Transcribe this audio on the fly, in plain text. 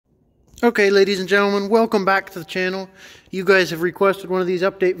Okay, ladies and gentlemen, welcome back to the channel. You guys have requested one of these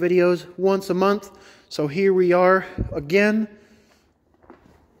update videos once a month, so here we are again.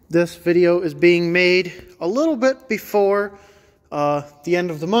 This video is being made a little bit before the end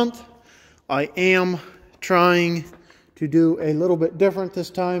of the month. I am trying to do a little bit different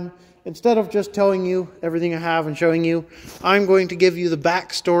this time. Instead of just telling you everything I have and showing you, I'm going to give you the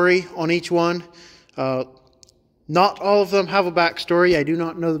backstory on each one. Not all of them have a backstory. I do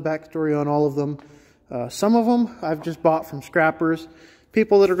not know the backstory on all of them. Some of them I've just bought from scrappers,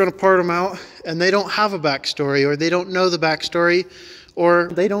 people that are going to part them out, and they don't have a backstory, or they don't know the backstory, or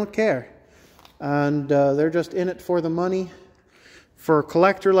they don't care. And they're just in it for the money. For a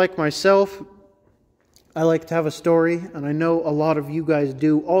collector like myself, I like to have a story, and I know a lot of you guys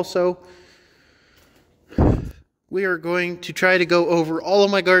do also. We are going to try to go over all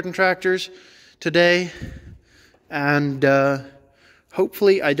of my garden tractors today. And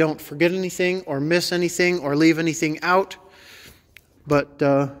hopefully I don't forget anything or miss anything or leave anything out. But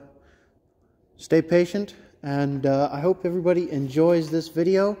stay patient, and I hope everybody enjoys this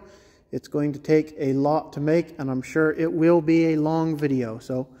video. It's going to take a lot to make, and I'm sure it will be a long video.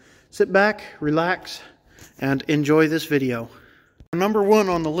 So sit back, relax, and enjoy this video. Number one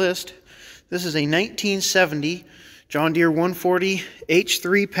on the list, this is a 1970 John Deere 140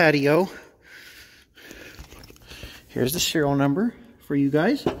 H3 patio. Here's the serial number for you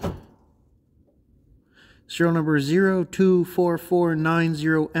guys. Serial number is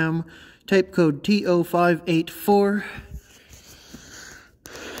 024490M, type code TO584.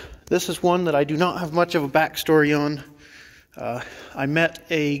 This is one that I do not have much of a backstory on. I met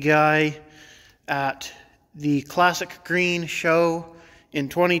a guy at the Classic Green show in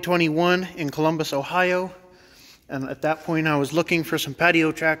 2021 in Columbus, Ohio. And at that point I was looking for some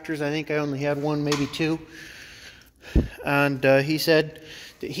patio tractors. I think I only had one, maybe two. And he said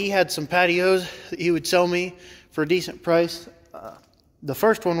that he had some patios that he would sell me for a decent price. The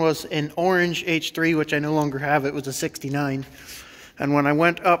first one was an orange H3, which I no longer have. It was a 69. And when I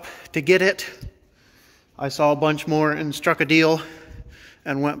went up to get it, I saw a bunch more and struck a deal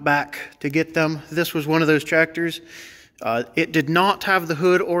and went back to get them. This was one of those tractors. It did not have the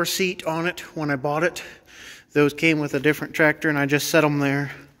hood or seat on it when I bought it. Those came with a different tractor, and I just set them there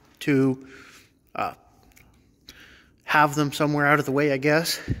to have them somewhere out of the way, I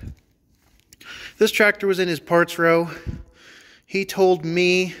guess. This tractor was in his parts row. He told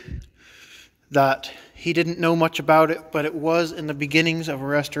me that he didn't know much about it, but it was in the beginnings of a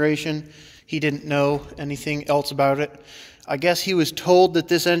restoration. He didn't know anything else about it. I guess he was told that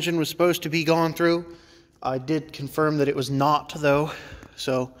this engine was supposed to be gone through. I did confirm that it was not, though,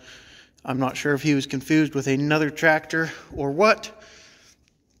 so I'm not sure if he was confused with another tractor or what.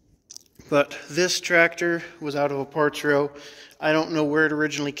 But this tractor was out of a parts row. I don't know where it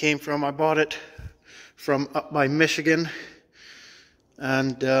originally came from. I bought it from up by Michigan.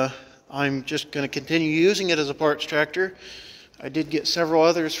 And I'm just going to continue using it as a parts tractor. I did get several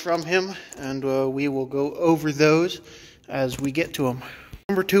others from him, and we will go over those as we get to them.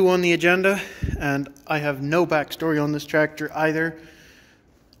 Number two on the agenda, and I have no backstory on this tractor either.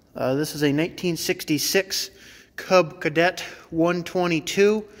 This is a 1966 Cub Cadet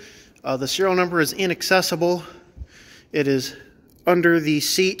 122. The serial number is inaccessible. It is under the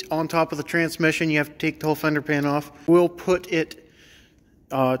seat on top of the transmission. You have to take the whole fender pan off. We'll put it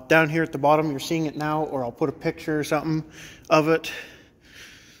down here at the bottom. You're seeing it now, or I'll put a picture or something of it.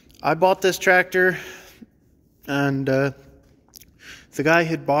 I bought this tractor, and the guy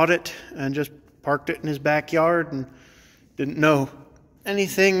had bought it and just parked it in his backyard and didn't know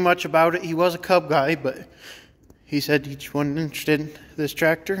anything much about it. He was a Cub guy, but he said he wasn't interested in this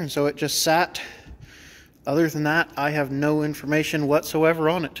tractor, and so it just sat. Other than that, I have no information whatsoever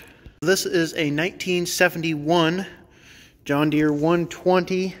on it. This is a 1971 John Deere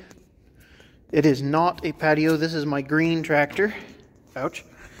 120. It is not a patio. This is my green tractor. Ouch.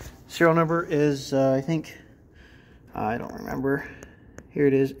 Serial number is, I think, I don't remember. Here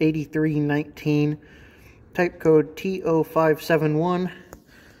it is, 8319. Type code TO571.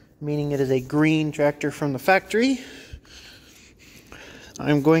 Meaning it is a green tractor from the factory.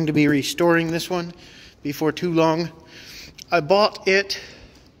 I'm going to be restoring this one before too long. I bought it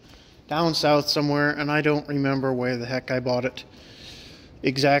down south somewhere, and I don't remember where the heck I bought it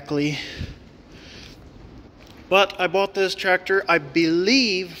exactly. But I bought this tractor, I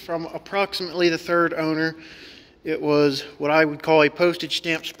believe, from approximately the third owner. It was what I would call a postage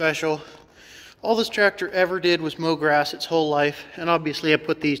stamp special. All this tractor ever did was mow grass its whole life, and obviously I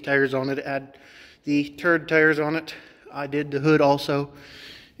put these tires on it. It had the turd tires on it. I did the hood also.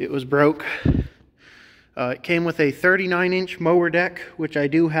 It was broke. It came with a 39-inch mower deck, which I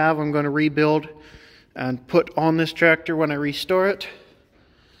do have. I'm going to rebuild and put on this tractor when I restore it.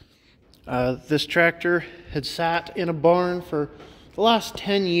 This tractor had sat in a barn for the last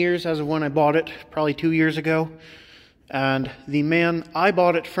 10 years as of when I bought it, probably 2 years ago. And the man I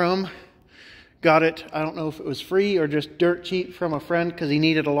bought it from got it, I don't know if it was free or just dirt cheap from a friend, because he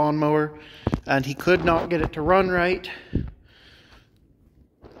needed a lawnmower and he could not get it to run right.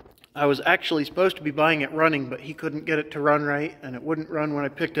 I was actually supposed to be buying it running, but he couldn't get it to run right, and it wouldn't run when I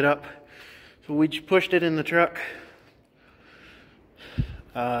picked it up. So we just pushed it in the truck.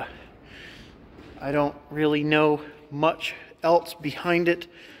 I don't really know much else behind it.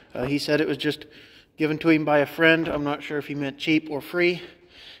 He said it was just given to him by a friend. I'm not sure if he meant cheap or free.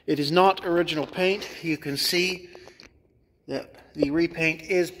 It is not original paint. You can see that the repaint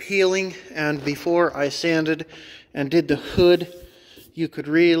is peeling, and before I sanded and did the hood, you could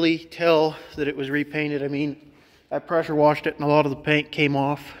really tell that it was repainted. I mean, I pressure washed it and a lot of the paint came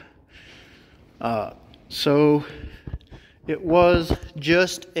off. So it was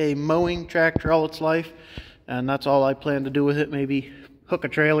just a mowing tractor all its life, and that's all I plan to do with it. Maybe hook a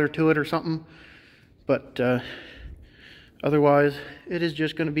trailer to it or something. But otherwise, it is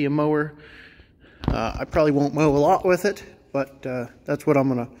just going to be a mower. I probably won't mow a lot with it, but that's what I'm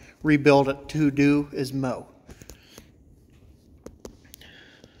going to rebuild it to do, is mow.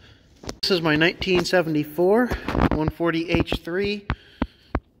 This is my 1974 140H3.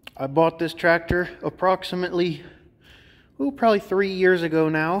 I bought this tractor approximately, probably 3 years ago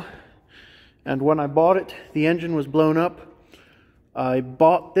now. And when I bought it, the engine was blown up. I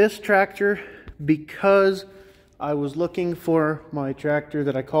bought this tractor because I was looking for my tractor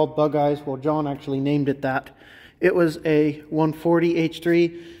that I called Bug Eyes. Well, John actually named it that. It was a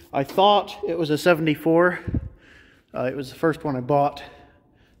 140H3. I thought it was a 74. It was the first one I bought.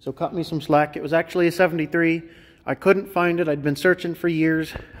 So cut me some slack. It was actually a 73. I couldn't find it. I'd been searching for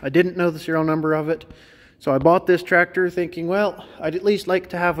years. I didn't know the serial number of it. So I bought this tractor thinking, well, I'd at least like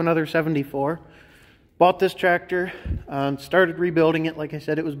to have another 74. Bought this tractor and started rebuilding it. Like I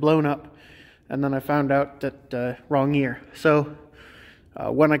said, it was blown up. And then I found out that wrong year. So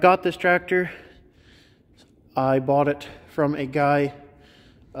when I got this tractor, I bought it from a guy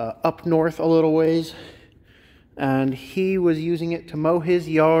up north a little ways. And he was using it to mow his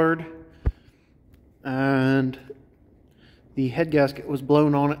yard, and the head gasket was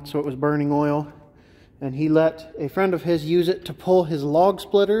blown on it, so it was burning oil. And he let a friend of his use it to pull his log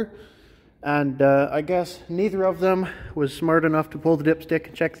splitter, and I guess neither of them was smart enough to pull the dipstick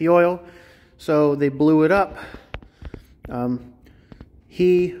and check the oil, so they blew it up.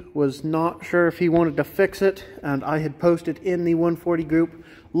 He was not sure if he wanted to fix it, and I had posted in the 140 group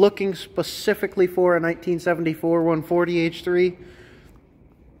looking specifically for a 1974 140H3.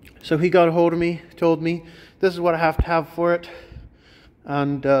 So he got a hold of me, told me this is what I have to have for it.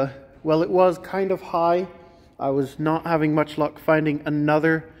 And well, it was kind of high. I was not having much luck finding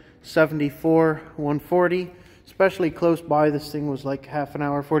another 74 140, especially close by. This thing was like half an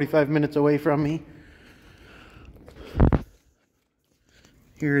hour, 45 minutes away from me.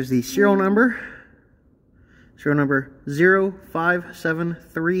 Here's the serial number. Serial number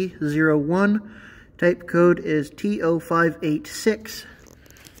 057301. Type code is T0586.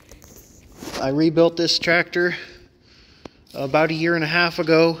 I rebuilt this tractor about 1.5 years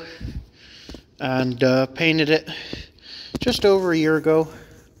ago and painted it just over 1 year ago.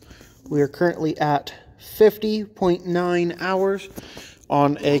 We are currently at 50.9 hours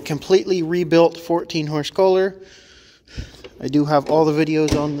on a completely rebuilt 14-horse Kohler. I do have all the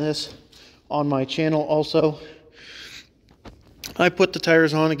videos on this on my channel also. I put the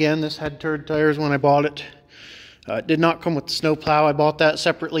tires on again. This had turd tires when I bought it. It did not come with the snow plow. I bought that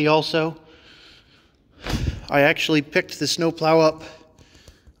separately also. I actually picked the snow plow up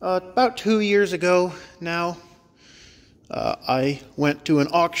about 2 years ago now. I went to an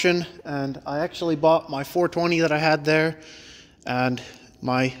auction and I actually bought my 420 that I had there and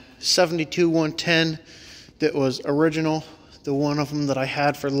my 72 110 that was original, the one of them that I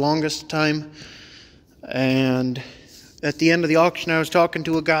had for the longest time. And at the end of the auction, I was talking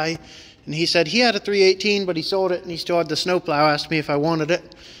to a guy, and he said he had a 318, but he sold it, and he still had the snowplow. Asked me if I wanted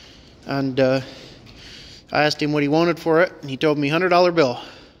it, and I asked him what he wanted for it, and he told me $100 bill.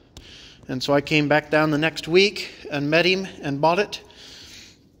 And so I came back down the next week and met him and bought it.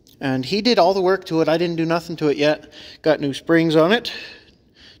 And he did all the work to it. I didn't do nothing to it yet. Got new springs on it,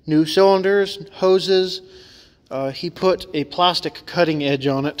 new cylinders, hoses. He put a plastic cutting edge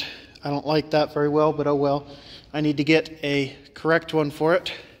on it. I don't like that very well, but oh well. I need to get a correct one for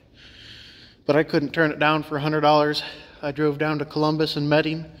it. But I couldn't turn it down for $100. I drove down to Columbus and met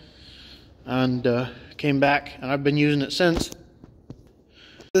him and came back, and I've been using it since.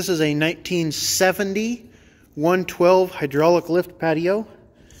 This is a 1970 112 hydraulic lift patio.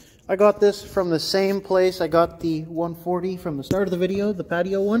 I got this from the same place I got the 140 from the start of the video, the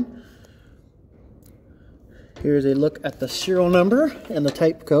patio one. Here's a look at the serial number and the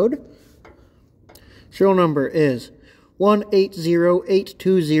type code. Serial number is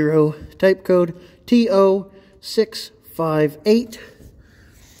 180820, type code TO658.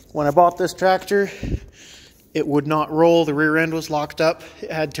 When I bought this tractor, it would not roll. The rear end was locked up. It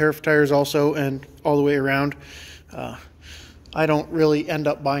had turf tires also, and all the way around. I don't really end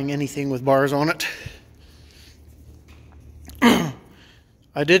up buying anything with bars on it.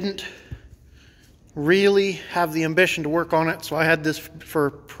 I didn't really have the ambition to work on it, so I had this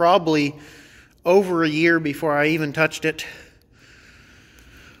for probably over a year before I even touched it.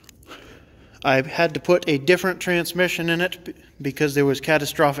 I had to put a different transmission in it because there was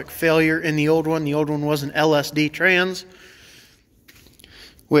catastrophic failure in the old one. The old one was an LSD trans,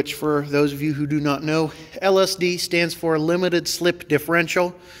 which, for those of you who do not know, LSD stands for limited slip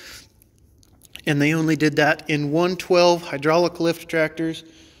differential, and they only did that in 112 hydraulic lift tractors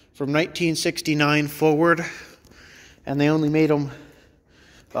from 1969 forward, and they only made them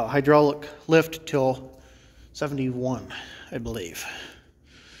hydraulic lift till 71, I believe.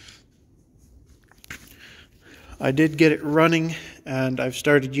 I did get it running, and I've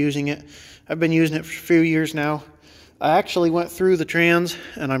started using it. I've been using it for a few years now. I actually went through the trans,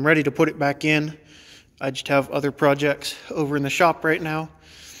 and I'm ready to put it back in. I just have other projects over in the shop right now.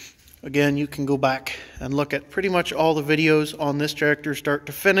 Again, you can go back and look at pretty much all the videos on this tractor start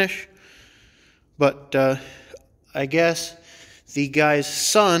to finish. But I guess the guy's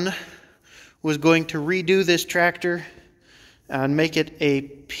son was going to redo this tractor and make it a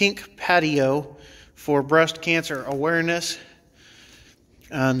pink patio for breast cancer awareness,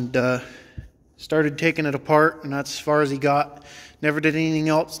 and started taking it apart, and that's as far as he got. Never did anything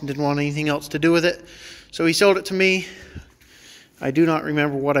else, and didn't want anything else to do with it. So he sold it to me. I do not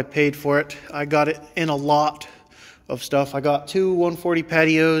remember what I paid for it. I got it in a lot of stuff. I got two 140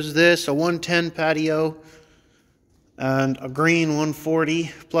 patios, this, a 110 patio, and a green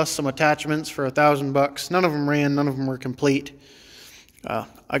 140, plus some attachments for $1,000. None of them ran, none of them were complete.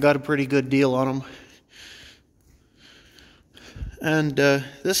 I got a pretty good deal on them. And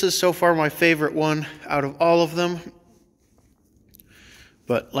this is so far my favorite one out of all of them.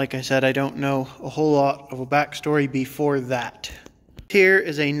 But like I said, I don't know a whole lot of a backstory before that. Here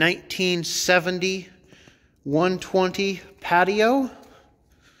is a 1970 120 patio.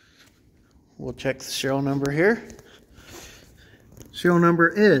 We'll check the serial number here. Serial number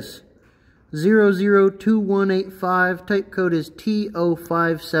is 002185. Type code is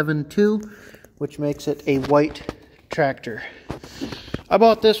TO572, which makes it a white tractor. I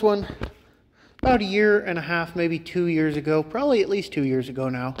bought this one about a year and a half, maybe 2 years ago. Probably at least 2 years ago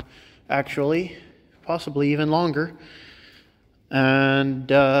now, actually. Possibly even longer. And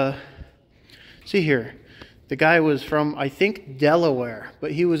see here. The guy was from, I think, Delaware,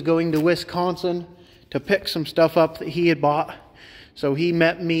 but he was going to Wisconsin to pick some stuff up that he had bought. So he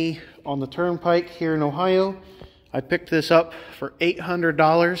met me on the turnpike here in Ohio. I picked this up for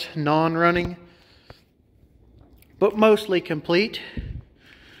 $800, non-running, but mostly complete,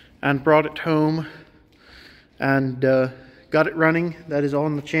 and brought it home and got it running. That is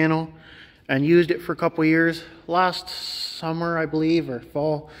on the channel, and used it for a couple years. Last summer, I believe, or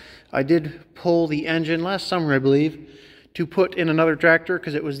fall, I did pull the engine last summer, I believe, to put in another tractor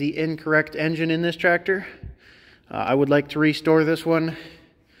because it was the incorrect engine in this tractor. I would like to restore this one,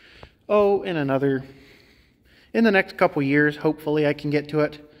 in the next couple years. Hopefully I can get to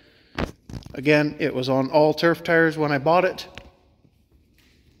it. Again, it was on all turf tires when I bought it.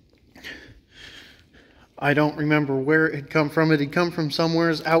 I don't remember where it had come from. It had come from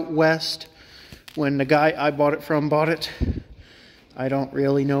somewhere out west when the guy I bought it from bought it. I don't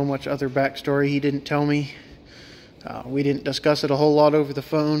really know much other backstory. He didn't tell me. We didn't discuss it a whole lot over the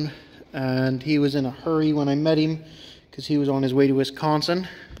phone, and he was in a hurry when I met him because he was on his way to Wisconsin.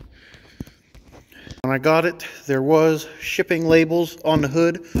 When I got it, there was shipping labels on the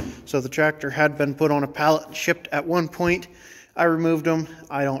hood, so the tractor had been put on a pallet and shipped at one point. I removed them.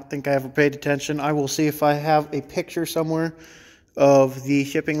 I don't think I ever paid attention. I will see if I have a picture somewhere of the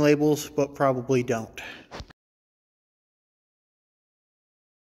shipping labels, but probably don't.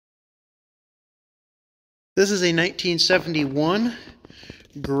 This is a 1971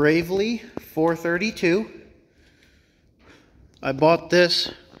 Gravely 432. I bought this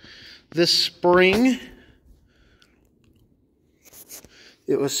spring.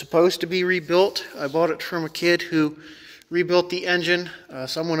 It was supposed to be rebuilt. I bought it from a kid who rebuilt the engine.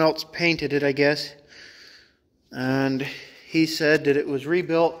 Someone else painted it, I guess. and he said that it was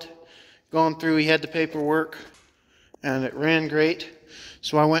rebuilt, gone through, he had the paperwork, and it ran great.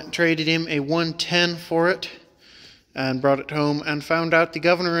 So I went and traded him a 110 for it and brought it home and found out the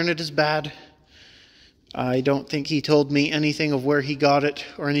governor in it is bad. I don't think he told me anything of where he got it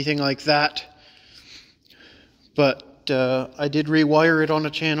or anything like that. But I did rewire it on a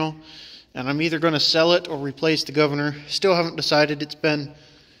channel, and I'm either going to sell it or replace the governor. Still haven't decided. It's been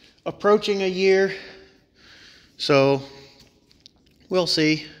approaching a year, so we'll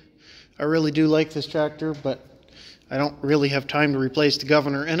see. I really do like this tractor, but I don't really have time to replace the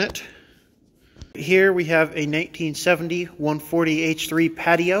governor in it. Here we have a 1970 140 H3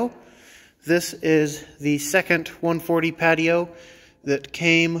 patio. This is the second 140 patio that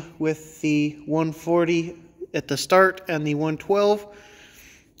came with the 140 at the start and the 112.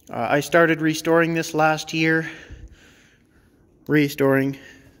 I started restoring this last year.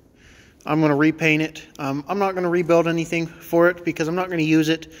 I'm going to repaint it. I'm not going to rebuild anything for it because I'm not going to use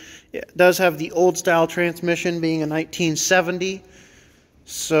it. It does have the old style transmission, being a 1970.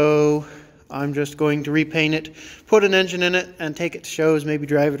 So I'm just going to repaint it, put an engine in it, and take it to shows, maybe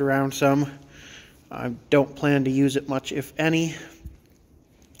drive it around some. I don't plan to use it much, if any.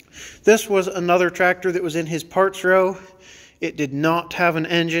 This was another tractor that was in his parts row. It did not have an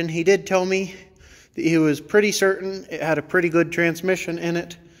engine. He did tell me that he was pretty certain it had a pretty good transmission in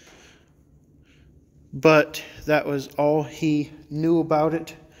it, but that was all he knew about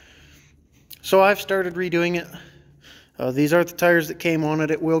it. So I've started redoing it. These are the tires that came on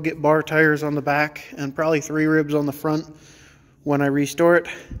it. It will get bar tires on the back and probably 3 ribs on the front when I restore it.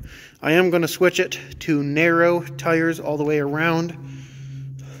 I am going to switch it to narrow tires all the way around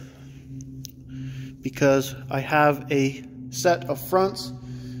because I have a set of fronts,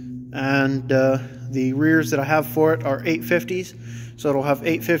 and the rears that I have for it are 850s, so it'll have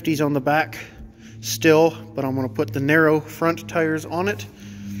 850s on the back still, but I'm going to put the narrow front tires on it.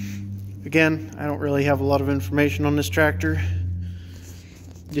 Again, I don't really have a lot of information on this tractor.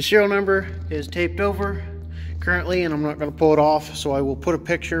 The serial number is taped over currently, and I'm not going to pull it off, so I will put a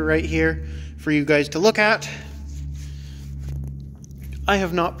picture right here for you guys to look at. I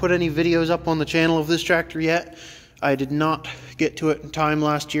have not put any videos up on the channel of this tractor yet. I did not get to it in time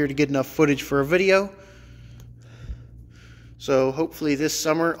last year to get enough footage for a video. So hopefully this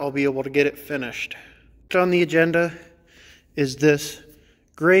summer I'll be able to get it finished. On the agenda is this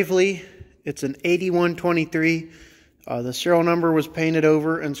Gravely. It's an 8123. The serial number was painted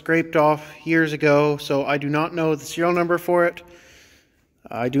over and scraped off years ago, so I do not know the serial number for it.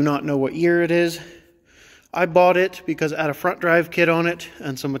 I do not know what year it is. I bought it because it had a front drive kit on it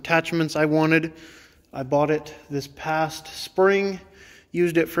and some attachments I wanted. I bought it this past spring,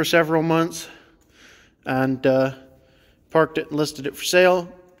 used it for several months, and parked it and listed it for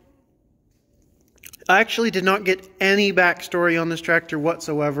sale. I actually did not get any backstory on this tractor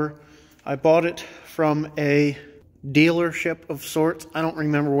whatsoever. I bought it from a dealership of sorts. I don't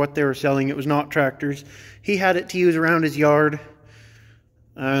remember what they were selling. It was not tractors. He had it to use around his yard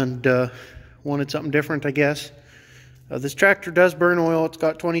and wanted something different, I guess. This tractor does burn oil. It's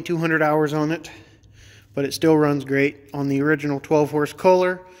got 2,200 hours on it, but it still runs great on the original 12-horse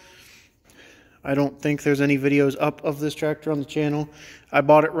Kohler. I don't think there's any videos up of this tractor on the channel. I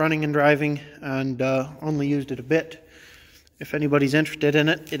bought it running and driving and only used it a bit. If anybody's interested in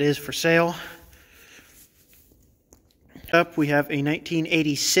it, it is for sale. Up, we have a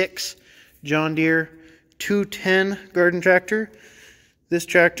 1986 John Deere 210 garden tractor. This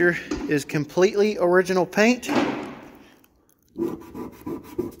tractor is completely original paint, and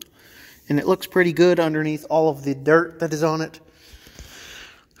it looks pretty good underneath all of the dirt that is on it.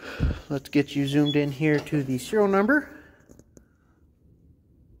 Let's get you zoomed in here to the serial number.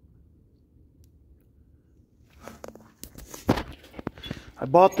 I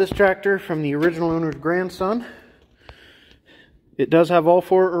bought this tractor from the original owner's grandson. It does have all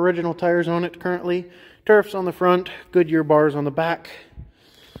 4 original tires on it currently. Turfs on the front, Goodyear bars on the back.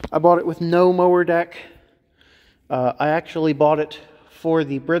 I bought it with no mower deck. I actually bought it for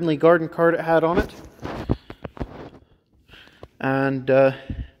the Brindley garden cart it had on it. And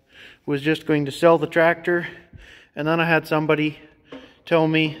was just going to sell the tractor. And then I had somebody tell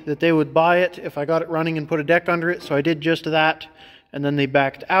me that they would buy it if I got it running and put a deck under it. So I did just that. And then they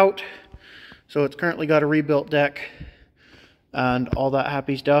backed out. So it's currently got a rebuilt deck and all that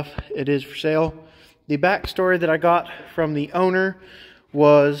happy stuff. It is for sale. The backstory that I got from the owner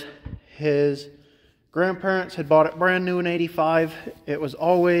was his grandparents had bought it brand new in '85. It was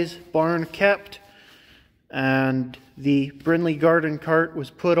always barn kept, and the Brindley garden cart was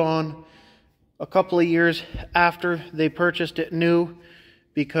put on a couple of years after they purchased it new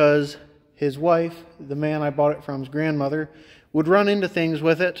because his wife, the man I bought it from's grandmother, would run into things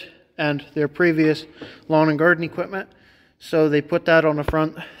with it and their previous lawn and garden equipment. So they put that on the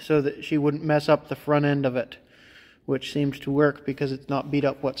front so that she wouldn't mess up the front end of it, which seems to work because it's not beat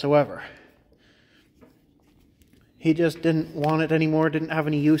up whatsoever. He just didn't want it anymore, didn't have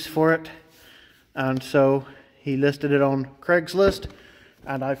any use for it, and so he listed it on Craigslist,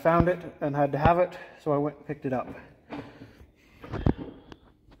 and I found it and had to have it, so I went and picked it up.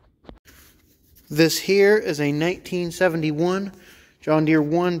 This here is a 1971 John Deere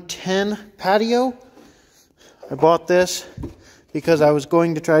 110 patio. I bought this because I was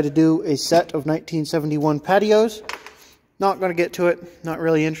going to try to do a set of 1971 patios. Not going to get to it, not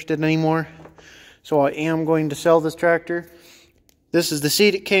really interested anymore. So I am going to sell this tractor. This is the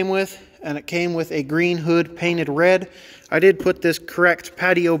seat it came with, and it came with a green hood painted red. I did put this correct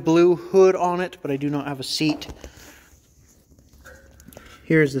patio blue hood on it, but I do not have a seat.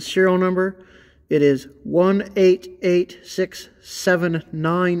 Here's the serial number. It is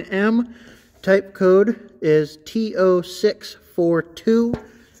 188679M. Type code is TO642.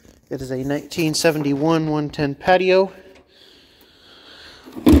 It is a 1971 110 patio.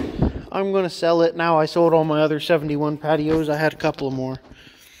 I'm going to sell it now. I sold all my other 71 patios. I had a couple of more.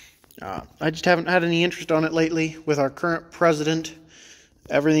 I just haven't had any interest on it lately. With our current president,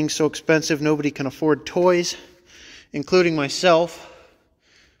 everything's so expensive, nobody can afford toys, including myself.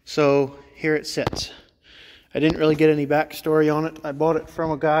 So here it sits. I didn't really get any backstory on it. I bought it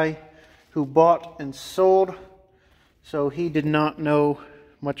from a guy who bought and sold, so he did not know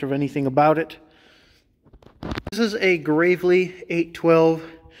much of anything about it. This is a Gravely 812.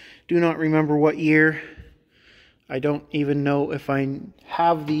 Do not remember what year. I don't even know if I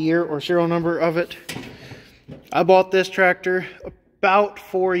have the year or serial number of it. I bought this tractor about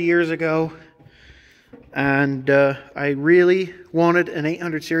 4 years ago, and I really wanted an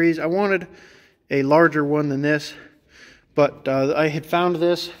 800 series. I wanted a larger one than this, but I had found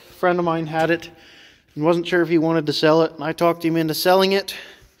this. A friend of mine had it and wasn't sure if he wanted to sell it, and I talked him into selling it,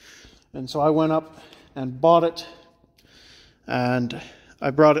 and so I went up and bought it, and I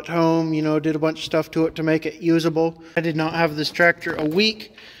brought it home, you know, did a bunch of stuff to it to make it usable. I did not have this tractor a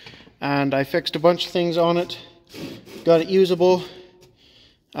week, and I fixed a bunch of things on it, got it usable.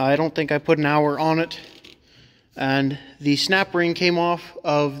 I don't think I put an hour on it, and the snap ring came off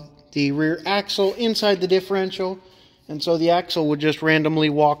of the rear axle inside the differential, and so the axle would just randomly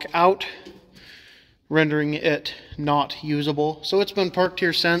walk out, rendering it not usable. So it's been parked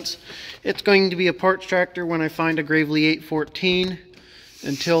here since. It's going to be a parts tractor when I find a Gravely 814.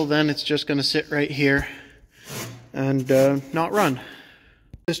 Until then, it's just going to sit right here and not run.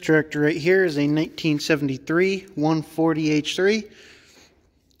 This tractor right here is a 1973 140H3.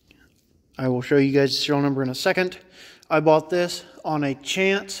 I will show you guys the serial number in a second. I bought this on a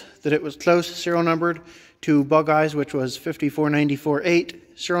chance that it was close serial numbered to Bug Eyes, which was 54948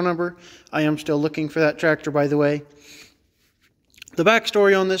 serial number. I am still looking for that tractor, by the way. The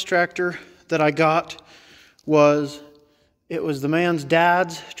backstory on this tractor that I got was, it was the man's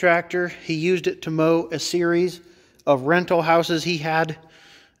dad's tractor. He used it to mow a series of rental houses he had,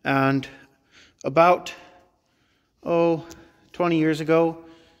 and about 20 years ago,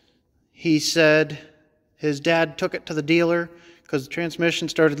 he said his dad took it to the dealer because the transmission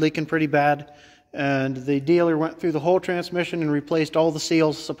started leaking pretty bad, and the dealer went through the whole transmission and replaced all the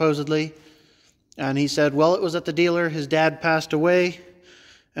seals, supposedly. And he said, well, it was at the dealer, his dad passed away,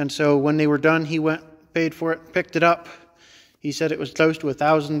 and so when they were done, he went, paid for it, picked it up. He said it was close to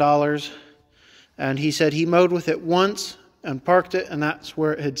 $1,000, and he said he mowed with it once and parked it, and that's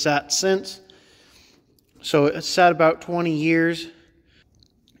where it had sat since. So it sat about 20 years.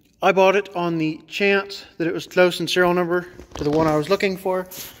 I bought it on the chance that it was close in serial number to the one I was looking for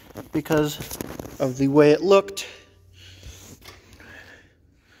because of the way it looked.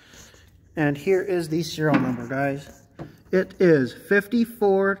 And here is the serial number, guys. It is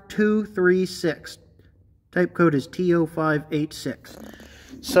 54236. Type code is TO586.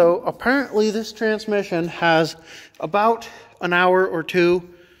 So apparently this transmission has about an hour or two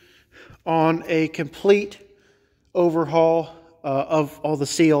on a complete overhaul of all the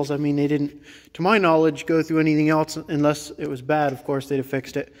seals. I mean, they didn't, to my knowledge, go through anything else unless it was bad. Of course, they'd have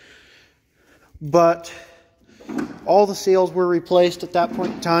fixed it. But all the seals were replaced at that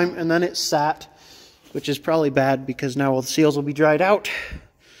point in time, and then it sat, which is probably bad because now all the seals will be dried out.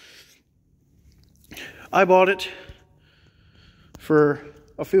 I bought it for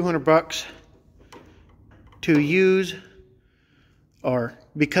a few $100 to use, or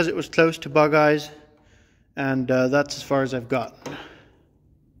because it was close to Bug Eyes, and that's as far as I've gotten.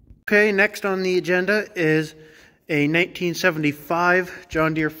 Okay, next on the agenda is a 1975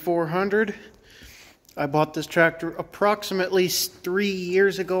 John Deere 400. I bought this tractor approximately 3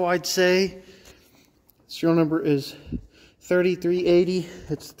 years ago, I'd say. Serial number is 3380.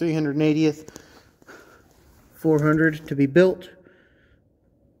 It's the 380th 400 to be built.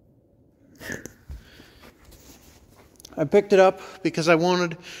 I picked it up because I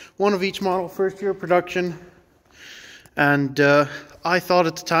wanted one of each model, first year production, and I thought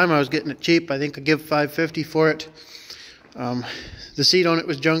at the time I was getting it cheap. I think I give $550 for it. The seat on it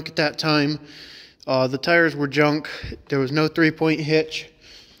was junk at that time. The tires were junk. There was no 3-point hitch.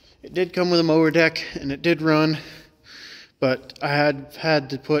 It did come with a mower deck and it did run, but I had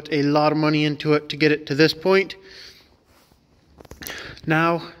to put a lot of money into it to get it to this point.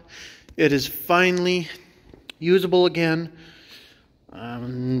 Now it is finally usable again,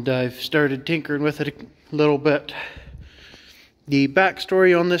 and I've started tinkering with it a little bit. The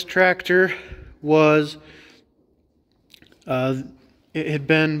backstory on this tractor was it had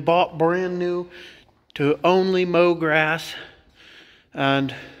been bought brand new to only mow grass,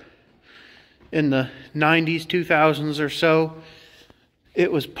 and in the 90s, 2000s or so,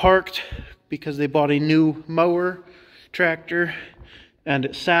 it was parked because they bought a new mower tractor, and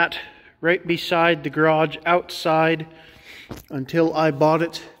it sat right beside the garage outside until I bought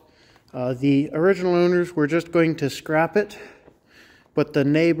it. The original owners were just going to scrap it, but the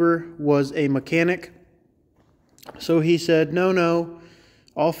neighbor was a mechanic, so he said, no,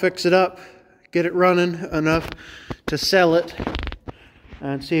 I'll fix it up, get it running enough to sell it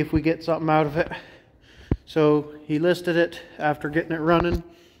and see if we get something out of it. So he listed it after getting it running,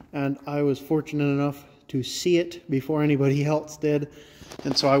 and I was fortunate enough to see it before anybody else did,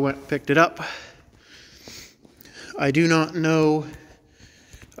 and so I went and picked it up. I do not know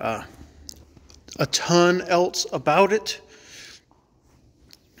a ton else about it.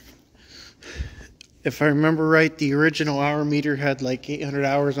 If I remember right, the original hour meter had like 800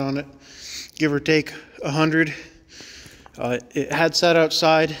 hours on it, give or take 100. It had sat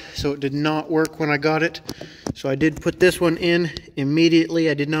outside, so it did not work when I got it. So I did put this one in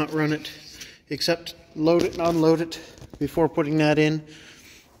immediately. I did not run it, except load it and unload it before putting that in.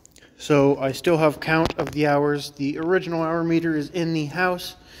 So I still have count of the hours. The original hour meter is in the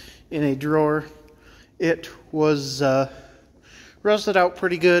house in a drawer. It was rusted out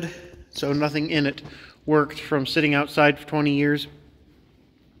pretty good, so nothing in it worked from sitting outside for 20 years.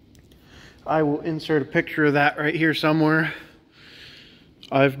 I will insert a picture of that right here somewhere.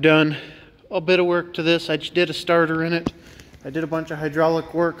 I've done a bit of work to this. I just did a starter in it. I did a bunch of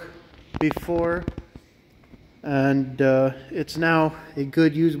hydraulic work before, and it's now a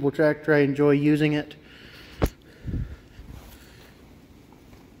good usable tractor. I enjoy using it.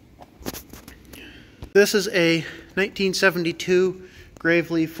 This is a 1972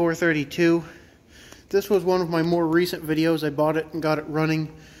 Gravely 432. This was one of my more recent videos. I bought it and got it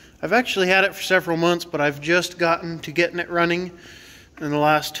running. I've actually had it for several months, but I've just gotten to getting it running in the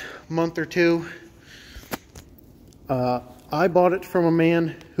last month or two. I bought it from a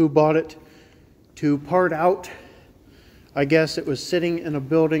man who bought it to part out. I guess it was sitting in a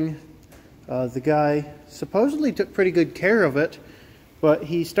building. The guy supposedly took pretty good care of it, but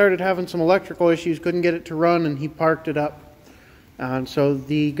he started having some electrical issues, couldn't get it to run, and he parked it up. And so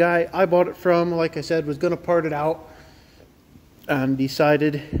the guy I bought it from, like I said, was going to part it out, and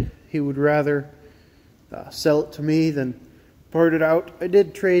decided he would rather sell it to me than part it out. I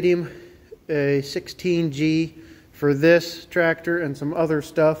did trade him a 16G for this tractor and some other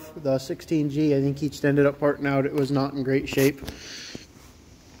stuff. The 16G, I think he just ended up parting out. It was not in great shape.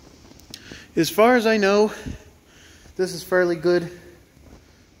 As far as I know, this is fairly good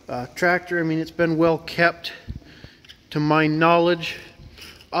tractor. I mean, it's been well kept to my knowledge.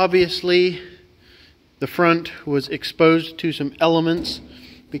 Obviously, the front was exposed to some elements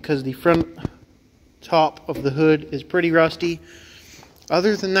because the front top of the hood is pretty rusty.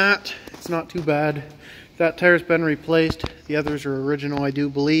 Other than that, it's not too bad. That tire's been replaced. The others are original, I do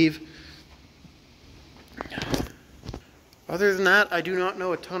believe. Other than that, I do not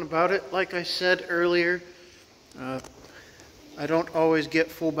know a ton about it. Like I said earlier, I don't always get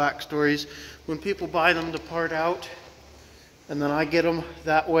full backstories. When people buy them to part out, and then I get them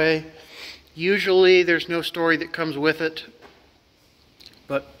that way, usually there's no story that comes with it,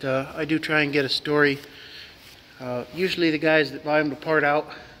 but I do try and get a story. Usually the guys that buy them to part out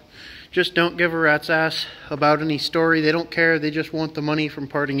just don't give a rat's ass about any story. They don't care. They just want the money from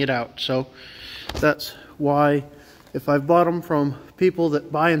parting it out. So that's why, if I've bought them from people that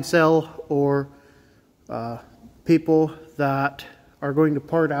buy and sell, or people that are going to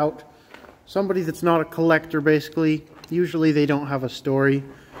part out, somebody that's not a collector basically, usually they don't have a story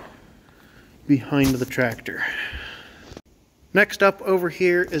behind the tractor. Next up over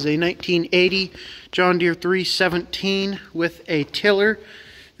here is a 1980 John Deere 317 with a tiller.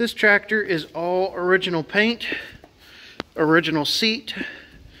 This tractor is all original paint, original seat,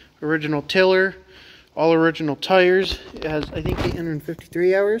 original tiller, all original tires. It has, I think,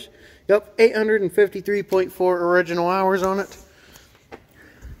 853 hours. Yep, 853.4 original hours on it.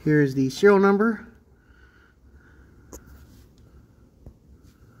 Here's the serial number.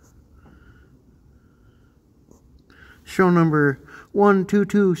 Serial number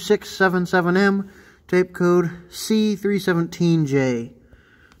 122677M, tape code C317J.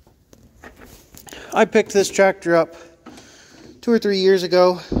 I picked this tractor up 2 or 3 years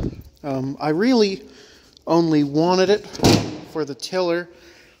ago. I really only wanted it for the tiller.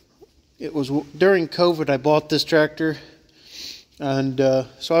 It was during COVID I bought this tractor, and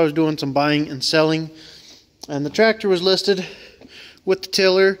so I was doing some buying and selling, and the tractor was listed with the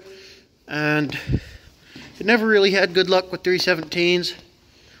tiller, and it never really had good luck with 317s,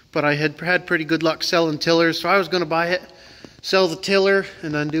 but I had pretty good luck selling tillers, so I was going to buy it, sell the tiller,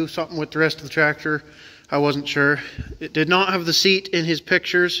 and then do something with the rest of the tractor. I wasn't sure. It did not have the seat in his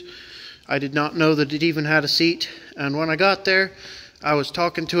pictures. I did not know that it even had a seat, and when I got there, I was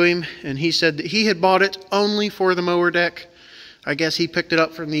talking to him, and he said that he had bought it only for the mower deck. I guess he picked it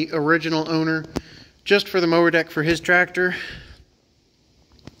up from the original owner just for the mower deck for his tractor.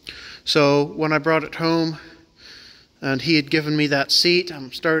 So when I brought it home and he had given me that seat,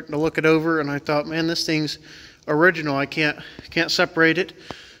 I'm starting to look it over, and I thought, man, this thing's original. I can't separate it.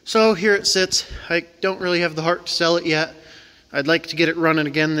 So here it sits. I don't really have the heart to sell it yet. I'd like to get it running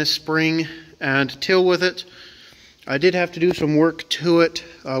again this spring and till with it. I did have to do some work to it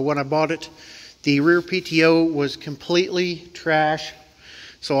when I bought it. The rear PTO was completely trash,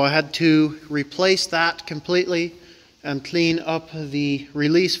 so I had to replace that completely and clean up the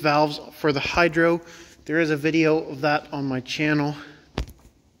release valves for the hydro. There is a video of that on my channel.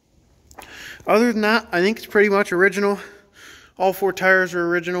 Other than that, I think it's pretty much original. All 4 tires are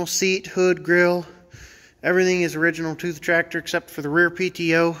original. Seat, hood, grill, everything is original to the tractor except for the rear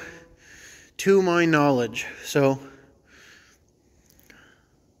PTO, to my knowledge. So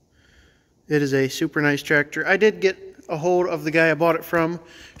it is a super nice tractor. I did get a hold of the guy I bought it from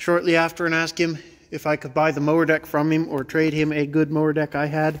shortly after and asked him if I could buy the mower deck from him or trade him a good mower deck I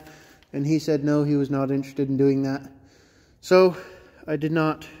had. And he said no, he was not interested in doing that. So I did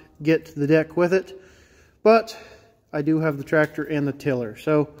not get the deck with it, but I do have the tractor and the tiller.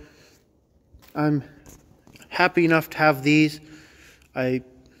 So I'm happy enough to have these.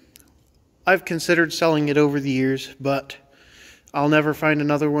 I've considered selling it over the years, but I'll never find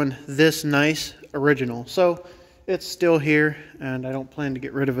another one this nice original. So it's still here, and I don't plan to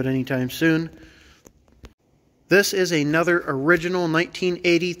get rid of it anytime soon. This is another original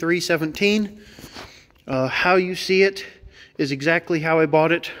 1980 317. How you see it is exactly how I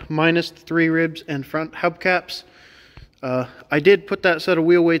bought it, minus the 3 ribs and front hubcaps. I did put that set of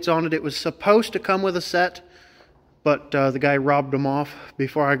wheel weights on it. It was supposed to come with a set, but the guy robbed them off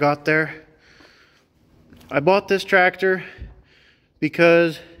before I got there. I bought this tractor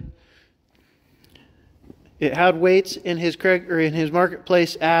because it had weights in his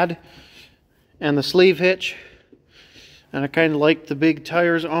marketplace ad and the sleeve hitch, and I kind of liked the big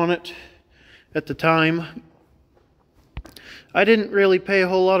tires on it at the time. I didn't really pay a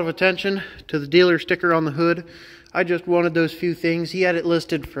whole lot of attention to the dealer sticker on the hood. I just wanted those few things. He had it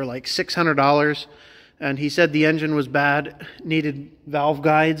listed for like $600, and he said the engine was bad, needed valve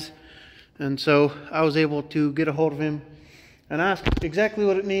guides, and so I was able to get a hold of him and ask exactly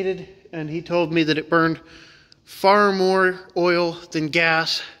what it needed, and he told me that it burned far more oil than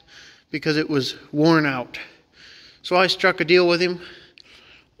gas because it was worn out. So I struck a deal with him,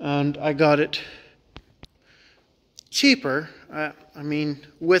 and I got it cheaper. I mean,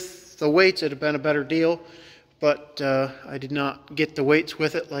 with the weights, it'd have been a better deal, but I did not get the weights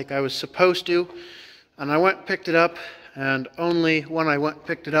with it like I was supposed to. And I went and picked it up, and only when I went and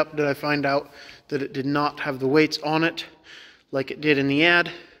picked it up did I find out that it did not have the weights on it like it did in the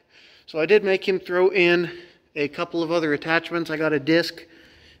ad. So I did make him throw in a couple of other attachments. I got a disc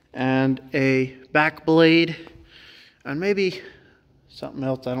and a back blade and maybe something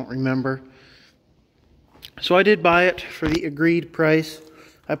else I don't remember. So I did buy it for the agreed price.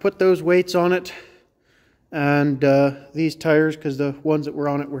 I put those weights on it and these tires, because the ones that were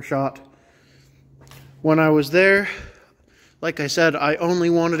on it were shot. When I was there, like I said, I only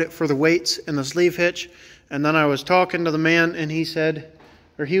wanted it for the weights and the sleeve hitch. And then I was talking to the man, and he said,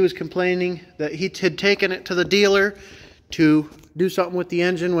 or he was complaining that he had taken it to the dealer to do something with the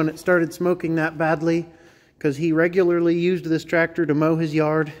engine when it started smoking that badly, because he regularly used this tractor to mow his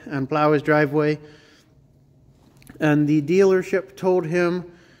yard and plow his driveway. And the dealership told him,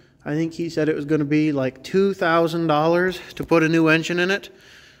 I think he said it was going to be like $2,000 to put a new engine in it.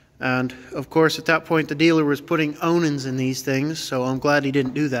 And of course at that point the dealer was putting ownings in these things, so I'm glad he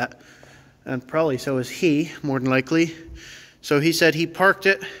didn't do that. And probably so is he, more than likely. So he said he parked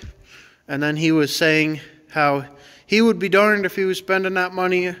it, and then he was saying how he would be darned if he was spending that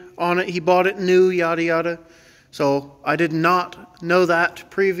money on it. He bought it new, yada yada. So I did not know that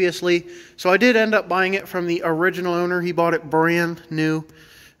previously. So I did end up buying it from the original owner. He bought it brand new.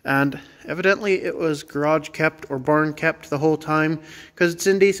 And evidently it was garage kept or barn kept the whole time because it's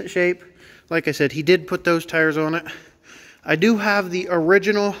in decent shape. Like I said, he did put those tires on it. I do have the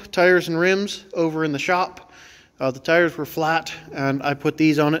original tires and rims over in the shop. The tires were flat and I put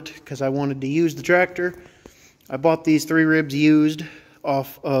these on it because I wanted to use the tractor. I bought these 3 ribs used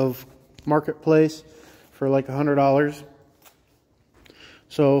off of Marketplace for like $100.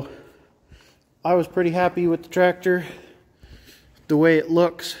 So I was pretty happy with the tractor, the way it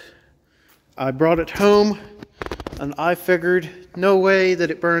looks. I brought it home and I figured no way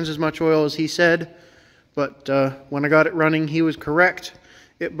that it burns as much oil as he said, but when I got it running he was correct.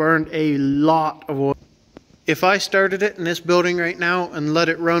 It burned a lot of oil. If I started it in this building right now and let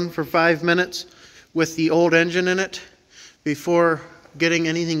it run for 5 minutes with the old engine in it before getting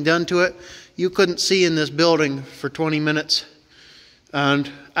anything done to it, you couldn't see in this building for 20 minutes. And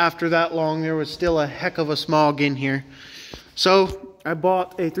after that long, there was still a heck of a smog in here. So I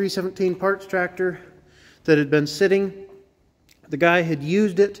bought a 317 parts tractor that had been sitting. The guy had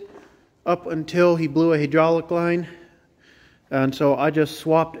used it up until he blew a hydraulic line. And so I just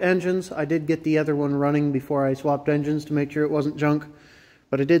swapped engines. I did get the other one running before I swapped engines to make sure it wasn't junk.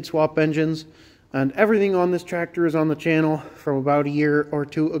 But I did swap engines. And everything on this tractor is on the channel from about a year or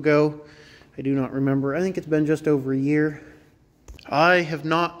 2 ago. I do not remember. I think it's been just over a year. I have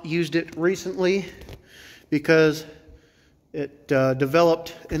not used it recently because it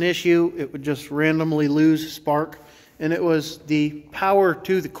developed an issue. It would just randomly lose spark. And it was the power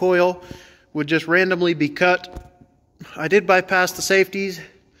to the coil would just randomly be cut. I did bypass the safeties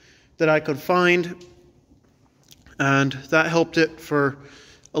that I could find, and that helped it for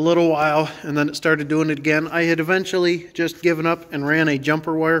a little while, and then it started doing it again. I had eventually just given up and ran a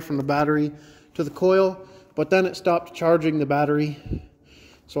jumper wire from the battery to the coil, but then it stopped charging the battery,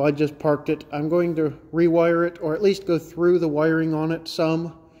 so I just parked it. I'm going to rewire it, or at least go through the wiring on it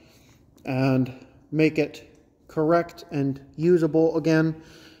some and make it correct and usable again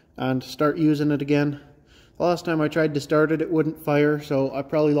and start using it again. The last time I tried to start it, it wouldn't fire, so I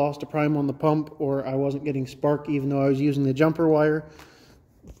probably lost a prime on the pump, or I wasn't getting spark even though I was using the jumper wire.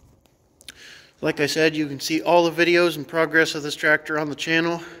 Like I said, you can see all the videos and progress of this tractor on the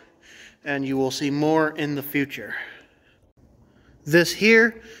channel, and you will see more in the future. This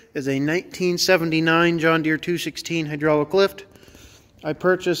here is a 1979 John Deere 216 hydraulic lift. I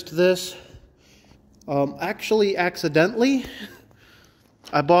purchased this actually accidentally.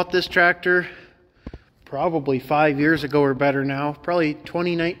 I bought this tractor probably 5 years ago or better now, probably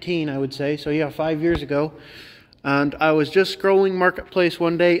 2019 I would say, so yeah, 5 years ago. And I was just scrolling Marketplace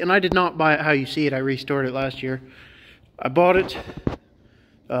one day, and I did not buy it how you see it. I restored it last year. I bought it.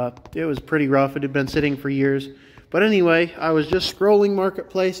 It was pretty rough. It had been sitting for years. But anyway, I was just scrolling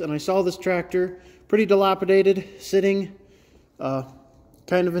Marketplace, and I saw this tractor, pretty dilapidated, sitting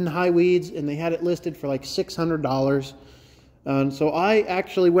kind of in high weeds, and they had it listed for like $600. And so I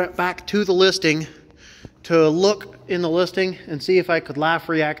actually went back to the listing to look in the listing and see if I could laugh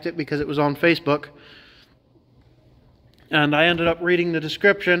react it because it was on Facebook. And I ended up reading the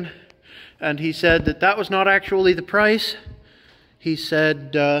description, and he said that that was not actually the price. He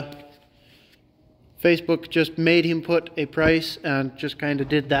said Facebook just made him put a price and just kind of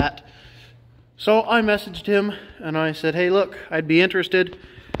did that. So I messaged him and I said, hey look, I'd be interested,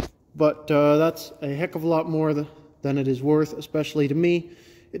 but that's a heck of a lot more than it is worth, especially to me.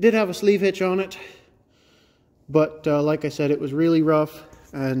 It did have a sleeve hitch on it, but like I said, it was really rough,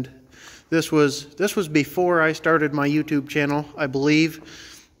 and this was before I started my YouTube channel, I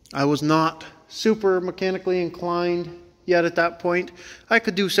believe. I was not super mechanically inclined yet at that point. I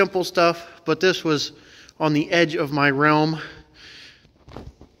could do simple stuff, but this was on the edge of my realm.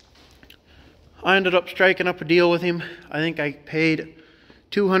 I ended up striking up a deal with him. I think I paid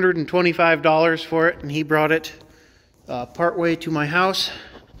 $225 for it, and he brought it partway to my house.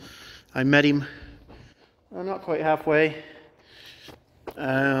 I met him not quite halfway,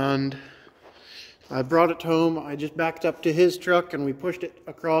 and I brought it home. I just backed up to his truck and we pushed it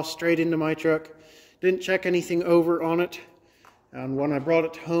across straight into my truck. Didn't check anything over on it. And when I brought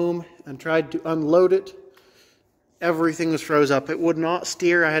it home and tried to unload it, everything was froze up. It would not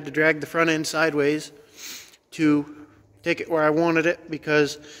steer. I had to drag the front end sideways. to take it where I wanted it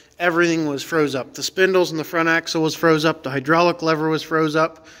because everything was froze up. The spindles in the front axle was froze up. The hydraulic lever was froze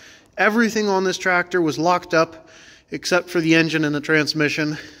up. Everything on this tractor was locked up except for the engine and the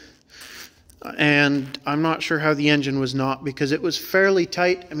transmission. And I'm not sure how the engine was not, because it was fairly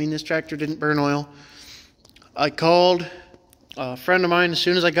tight. I mean, this tractor didn't burn oil. I called a friend of mine as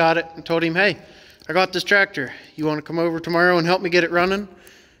soon as I got it and told him, hey, I got this tractor. You want to come over tomorrow and help me get it running?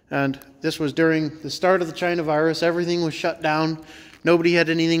 And this was during the start of the China virus. Everything was shut down. Nobody had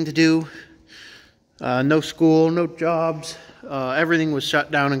anything to do. No school, no jobs. Everything was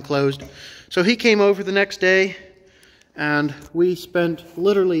shut down and closed. So he came over the next day, and we spent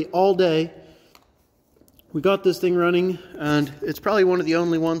literally all day. We got this thing running, and it's probably one of the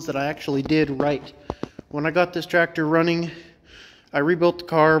only ones that I actually did right. When I got this tractor running, I rebuilt the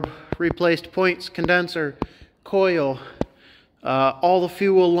carb, replaced points, condenser, coil, all the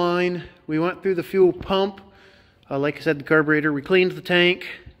fuel line. We went through the fuel pump. Like I said, the carburetor. We cleaned the tank.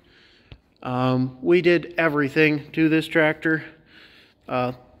 We did everything to this tractor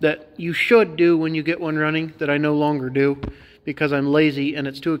that you should do when you get one running, that I no longer do because I'm lazy and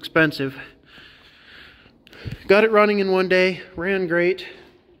it's too expensive. Got it running in one day, ran great.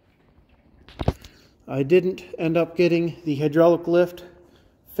 I didn't end up getting the hydraulic lift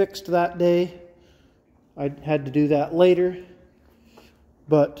fixed that day. I had to do that later.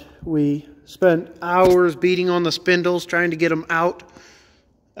 But we spent hours beating on the spindles, trying to get them out.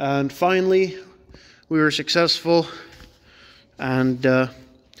 And finally, we were successful. And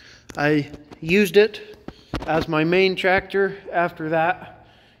I used it as my main tractor after that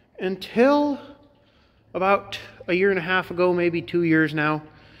until about a year and a half ago, maybe 2 years now,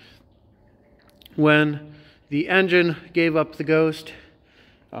 when the engine gave up the ghost.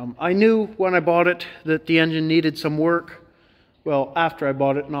 I knew when I bought it that the engine needed some work. Well, after I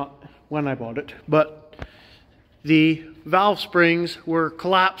bought it, not when I bought it. But the valve springs were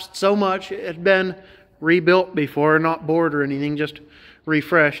collapsed so much. It had been rebuilt before, not bored or anything, just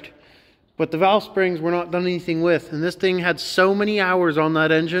refreshed. But the valve springs were not done anything with. And this thing had so many hours on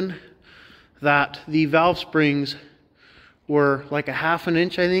that engine that the valve springs were like a ½ an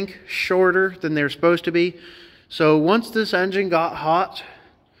inch, I think, shorter than they're supposed to be. So once this engine got hot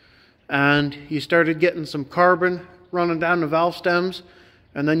and you started getting some carbon running down the valve stems,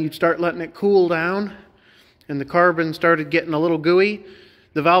 and then you'd start letting it cool down and the carbon started getting a little gooey,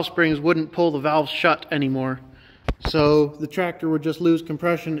 the valve springs wouldn't pull the valves shut anymore. So the tractor would just lose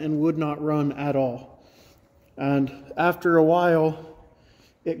compression and would not run at all. And after a while,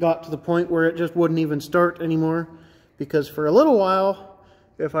 it got to the point where it just wouldn't even start anymore, because for a little while,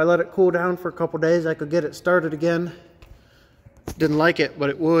 if I let it cool down for a couple days, I could get it started again. Didn't like it, but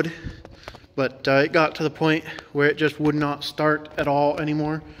it would. But it got to the point where it just would not start at all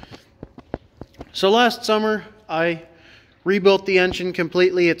anymore. So last summer, I rebuilt the engine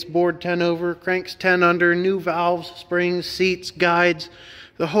completely. It's bored 10 over, cranks 10 under, new valves, springs, seats, guides,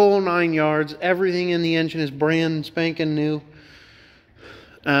 the whole 9 yards. Everything in the engine is brand spanking new.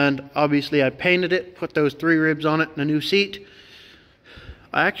 And obviously I painted it, put those 3 ribs on it and a new seat.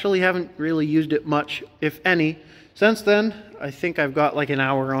 I actually haven't really used it much, if any. Since then, I think I've got like an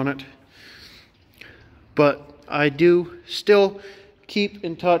hour on it. But I do still keep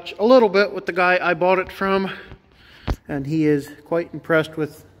in touch a little bit with the guy I bought it from. And he is quite impressed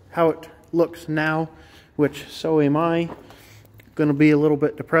with how it looks now, which so am I. Going to be a little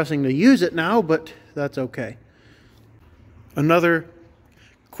bit depressing to use it now, but that's okay. Another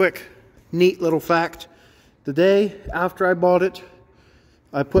quick, neat little fact. The day after I bought it,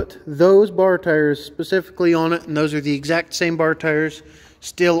 I put those bar tires specifically on it, and those are the exact same bar tires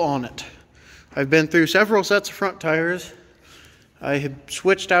still on it. I've been through several sets of front tires. I had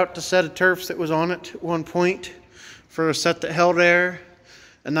switched out the set of turfs that was on it at one point for a set that held air,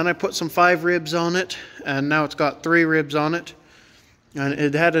 and then I put some 5 ribs on it, and now it's got 3 ribs on it, and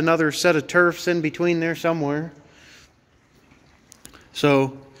it had another set of turfs in between there somewhere.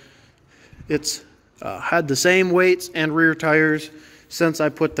 So it's had the same weights and rear tires since I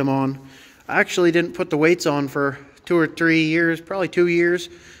put them on. I actually didn't put the weights on for 2 or 3 years, probably 2 years,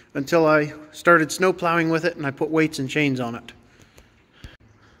 until I started snow plowing with it and I put weights and chains on it.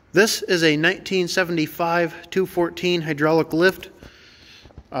 This is a 1975 214 hydraulic lift.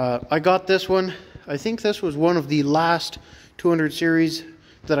 I got this one. I think this was one of the last 200 series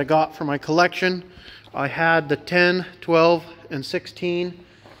that I got for my collection. I had the 10, 12, and 16,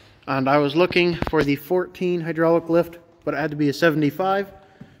 and I was looking for the 14 hydraulic lift, but it had to be a 75.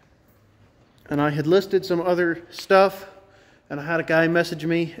 And I had listed some other stuff, and I had a guy message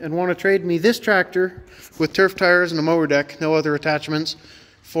me and want to trade me this tractor with turf tires and a mower deck, no other attachments,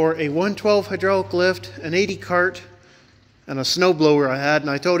 for a 112 hydraulic lift, an 80 cart, and a snowblower I had, and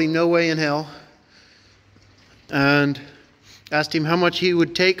I told him no way in hell. And asked him how much he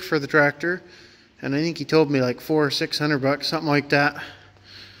would take for the tractor, and I think he told me like $400 or $600, something like that.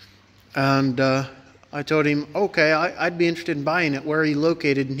 And I told him, okay, I'd be interested in buying it. Where are you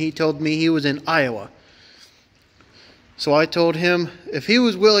located? And he told me he was in Iowa. So I told him if he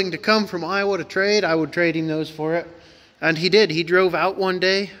was willing to come from Iowa to trade, I would trade him those for it. And he did. He drove out one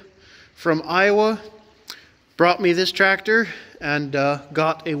day from Iowa, brought me this tractor, and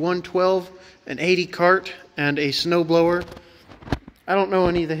got a 112, an 80 cart, and a snowblower. I don't know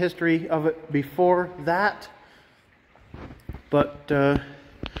any of the history of it before that, but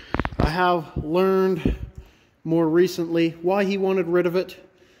I have learned more recently why he wanted rid of it.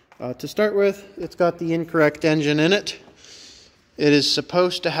 To start with, it's got the incorrect engine in it. It is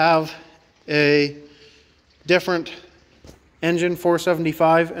supposed to have a different engine,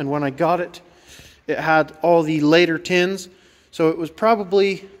 475, and when I got it, it had all the later tins. So it was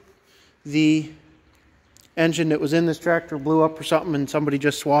probably the engine that was in this tractor blew up or something and somebody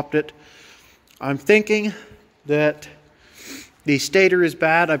just swapped it. I'm thinking that the stator is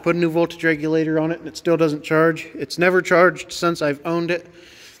bad. I put a new voltage regulator on it and it still doesn't charge. It's never charged since I've owned it.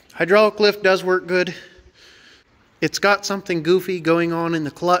 Hydraulic lift does work good. It's got something goofy going on in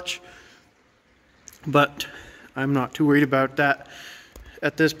the clutch, but I'm not too worried about that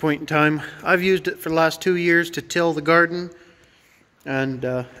at this point in time. I've used it for the last 2 years to till the garden, and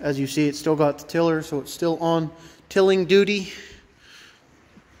as you see, it's still got the tiller, so it's still on tilling duty.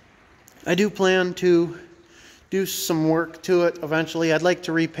 I do plan to do some work to it eventually. I'd like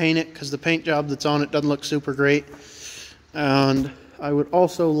to repaint it because the paint job that's on it doesn't look super great, and I would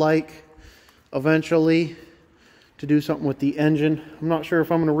also like eventually to do something with the engine. I'm not sure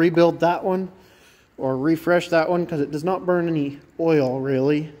if I'm going to rebuild that one or refresh that one because it does not burn any oil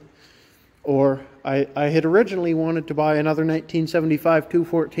really. Or I had originally wanted to buy another 1975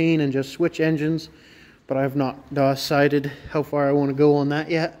 214 and just switch engines, but I have not decided how far I want to go on that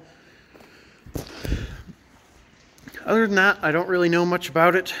yet. Other than that, I don't really know much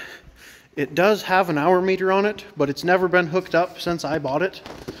about it. It does have an hour meter on it, but it's never been hooked up since I bought it.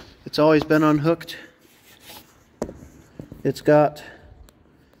 It's always been unhooked. It's got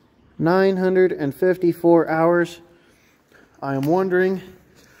 954 hours. I am wondering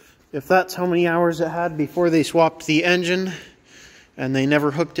if that's how many hours it had before they swapped the engine and they never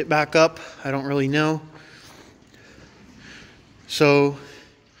hooked it back up. I don't really know. So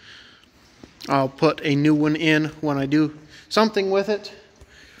I'll put a new one in when I do something with it.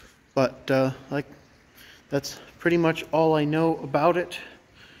 But that's pretty much all I know about it.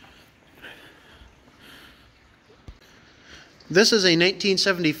 This is a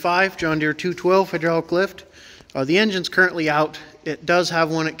 1975 John Deere 212 hydraulic lift. The engine's currently out. It does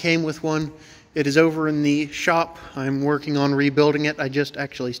have one. It came with one. It is over in the shop. I'm working on rebuilding it. I just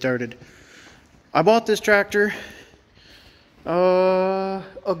actually started. I bought this tractor a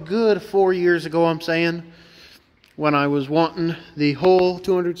good 4 years ago, I'm saying, when I was wanting the whole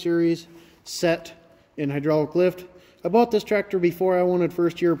 200 series set in hydraulic lift. I bought this tractor before I wanted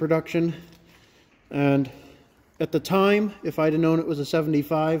first year production, and at the time, if I'd have known it was a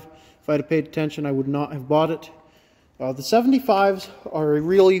 75, if I'd have paid attention, I would not have bought it. The 75s are a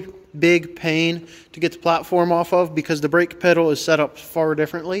really big pain to get the platform off of because the brake pedal is set up far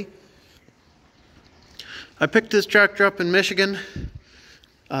differently. I picked this tractor up in Michigan.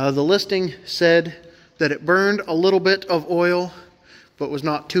 The listing said that it burned a little bit of oil, but was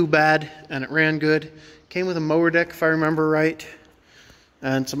not too bad, and it ran good. Came with a mower deck, if I remember right,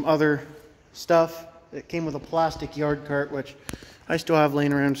 and some other stuff. It came with a plastic yard cart, which I still have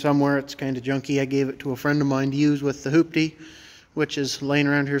laying around somewhere. It's kind of junky. I gave it to a friend of mine to use with the hoopty, which is laying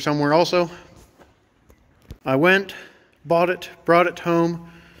around here somewhere also. I went, bought it, brought it home,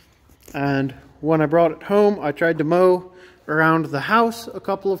 and when I brought it home, I tried to mow around the house a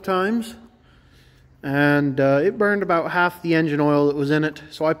couple of times, and it burned about half the engine oil that was in it.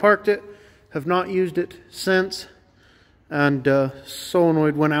 So I parked it, have not used it since. And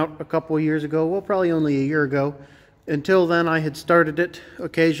solenoid went out a couple of years ago, well, probably only a year ago. Until then, I had started it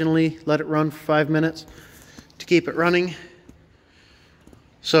occasionally, let it run for 5 minutes to keep it running.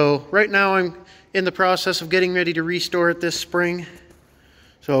 So right now I'm in the process of getting ready to restore it this spring.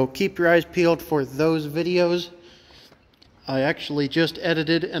 So keep your eyes peeled for those videos. I actually just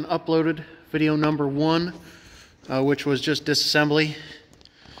edited and uploaded video number 1, which was just disassembly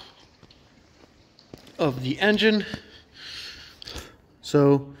of the engine.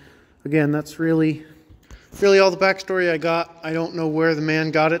 So again, that's really all the backstory I got. I don't know where the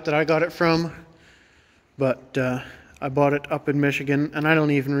man got it that I got it from, but I bought it up in Michigan, and I don't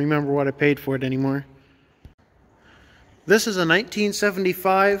even remember what I paid for it anymore. This is a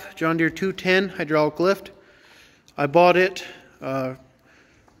 1975 John Deere 210 hydraulic lift. I bought it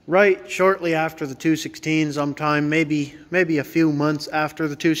right shortly after the 216, sometime, maybe a few months after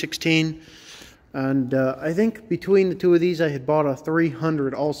the 216. And I think between the two of these I had bought a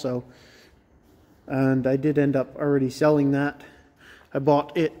 300 also. And I did end up already selling that. I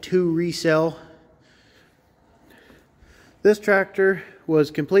bought it to resell. This tractor was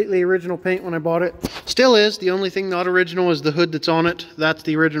completely original paint when I bought it. Still is. The only thing not original is the hood that's on it. That's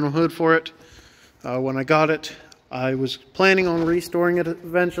the original hood for it. When I got it, I was planning on restoring it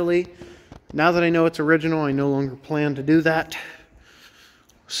eventually. Now that I know it's original, I no longer plan to do that.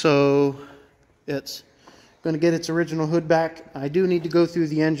 So it's going to get its original hood back. I do need to go through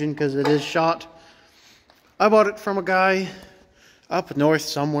the engine because it is shot. I bought it from a guy up north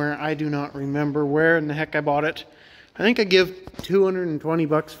somewhere. I do not remember where in the heck I bought it. I think I give 220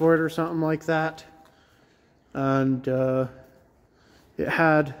 bucks for it or something like that. And it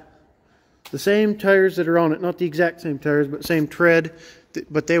had the same tires that are on it, not the exact same tires, but same tread,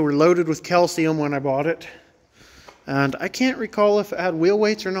 but they were loaded with calcium when I bought it. And I can't recall if it had wheel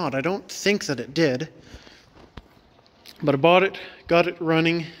weights or not. I don't think that it did. But I bought it, got it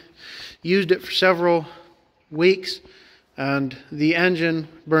running, used it for several weeks, and the engine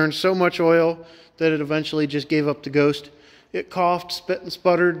burned so much oil that it eventually just gave up the ghost. It coughed, spit and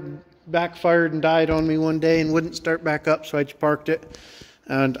sputtered, backfired and died on me one day and wouldn't start back up, so I just parked it.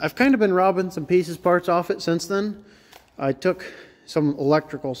 And I've kind of been robbing some parts off it since then. I took some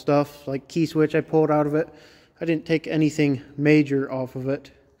electrical stuff, like key switch I pulled out of it. I didn't take anything major off of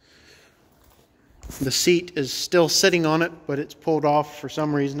it. The seat is still sitting on it, but it's pulled off for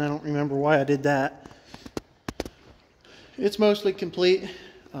some reason. I don't remember why I did that. It's mostly complete.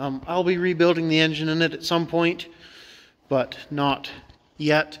 I'll be rebuilding the engine in it at some point, but not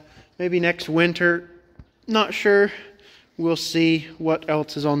yet. Maybe next winter. Not sure. We'll see what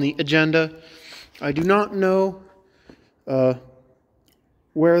else is on the agenda. I do not know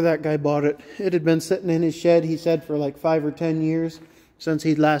where that guy bought it. It had been sitting in his shed, he said, for like 5 or 10 years since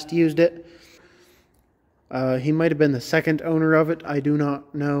he'd last used it. He might have been the second owner of it. I do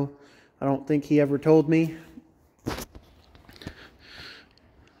not know. I don't think he ever told me.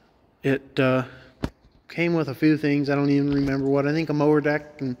 It came with a few things. I don't even remember what. I think a mower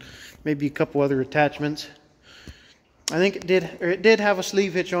deck and maybe a couple other attachments. I think it did have a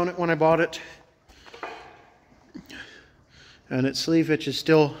sleeve hitch on it when I bought it. And its sleeve hitch is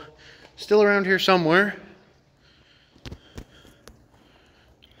still around here somewhere.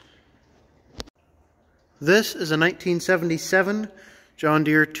 This is a 1977 John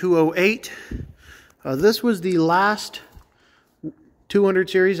Deere 208. This was the last 200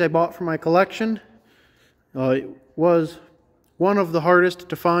 series I bought for my collection. It was one of the hardest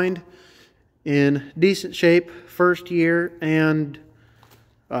to find, in decent shape, first year, and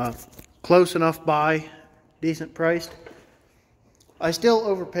close enough by, decent priced. I still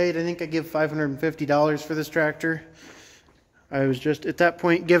overpaid. I think I give $550 for this tractor. I was just at that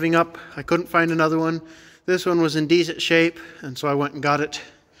point giving up. I couldn't find another one. This one was in decent shape, and so I went and got it.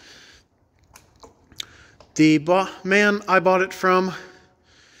 The man I bought it from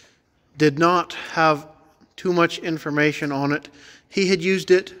did not have too much information on it. He had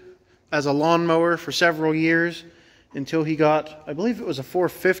used it as a lawnmower for several years until he got, I believe it was a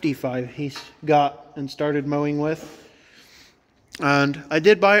 455 he got and started mowing with. And I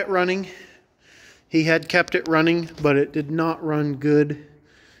did buy it running. He had kept it running, but it did not run good.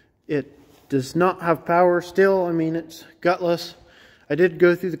 It does not have power still. I mean, it's gutless. I did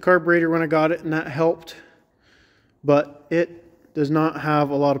go through the carburetor when I got it, and that helped. But it does not have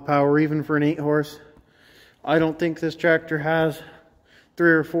a lot of power, even for an 8-horse. I don't think this tractor has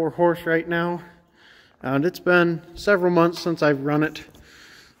 3 or 4 horse right now. And it's been several months since I've run it.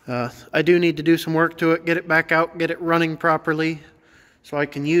 I do need to do some work to it, get it back out, get it running properly so I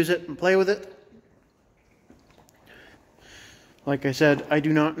can use it and play with it. Like I said, I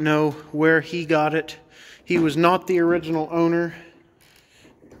do not know where he got it. He was not the original owner.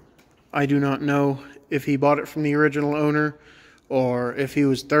 I do not know if he bought it from the original owner or if he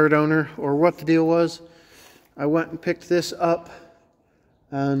was third owner or what the deal was. I went and picked this up,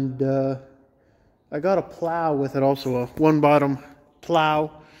 and I got a plow with it also, a one-bottom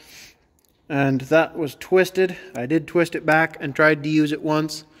plow, and that was twisted. I did twist it back and tried to use it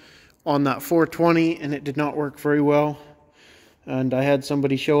once on that 420, and it did not work very well. And I had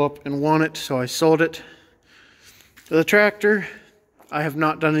somebody show up and want it, so I sold it. The tractor, I have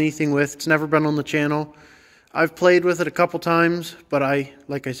not done anything with. It's never been on the channel. I've played with it a couple times, but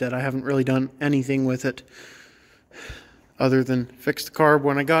like I said, I haven't really done anything with it. other than fix the carb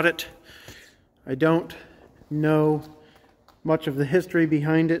when I got it. I don't know much of the history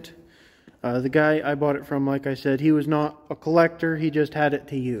behind it. The guy I bought it from, like I said, he was not a collector, he just had it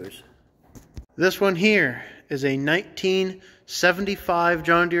to use. This one here is a 1975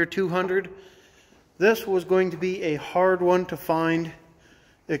 John Deere 200. This was going to be a hard one to find,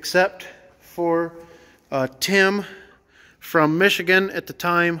 except for Tim from Michigan at the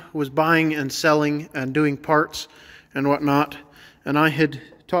time was buying and selling and doing parts and whatnot. And I had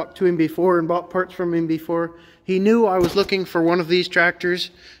talked to him before and bought parts from him before. He knew I was looking for one of these tractors,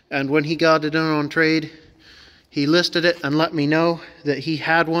 and when he got it in on trade, he listed it and let me know that he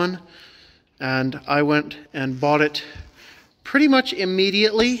had one. And I went and bought it pretty much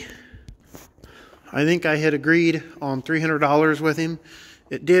immediately. I think I had agreed on $300 with him.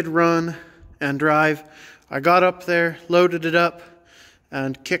 It did run and drive. I got up there, loaded it up,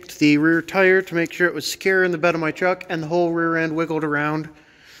 and kicked the rear tire to make sure it was secure in the bed of my truck, and the whole rear end wiggled around.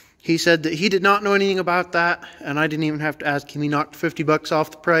 He said that he did not know anything about that, and I didn't even have to ask him. He knocked 50 bucks off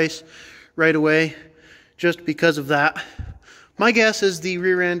the price right away just because of that. My guess is the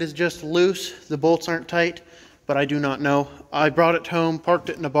rear end is just loose, the bolts aren't tight, but I do not know. I brought it home, parked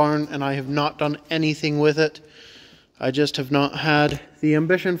it in a barn, and I have not done anything with it. I just have not had the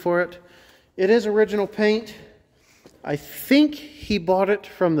ambition for it. It is original paint. I think he bought it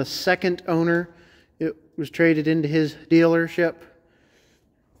from the second owner. It was traded into his dealership.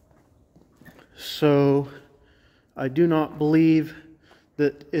 So I do not believe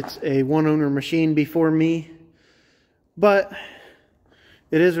that it's a one-owner machine before me. But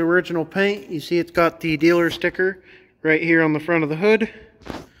it is original paint. You see it's got the dealer sticker right here on the front of the hood.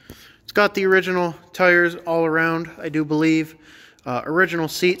 It's got the original tires all around, I do believe. Original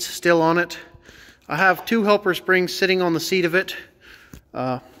seats still on it. I have 2 helper springs sitting on the seat of it.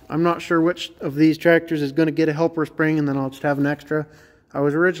 I'm not sure which of these tractors is going to get a helper spring, and then I'll just have an extra. I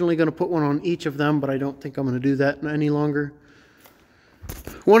was originally going to put one on each of them, but I don't think I'm going to do that any longer.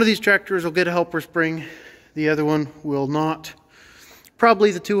 One of these tractors will get a helper spring. The other one will not.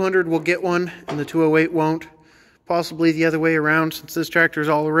 Probably the 200 will get one, and the 208 won't. Possibly the other way around, since this tractor is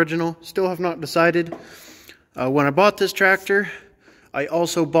all original. Still have not decided. When I bought this tractor, I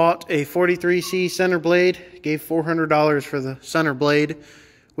also bought a 43C center blade. Gave $400 for the center blade,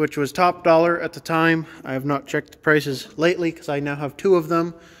 which was top dollar at the time. I have not checked the prices lately because I now have 2 of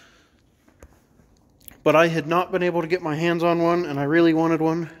them. But I had not been able to get my hands on one, and I really wanted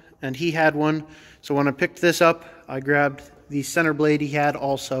one, and he had one. So when I picked this up, I grabbed the center blade he had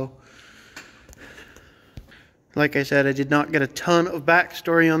also. Like I said, I did not get a ton of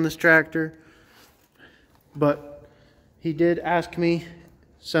backstory on this tractor, but he did ask me,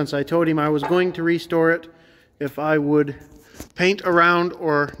 since I told him I was going to restore it, if I would paint around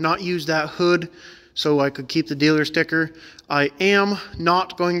or not use that hood so I could keep the dealer sticker. I am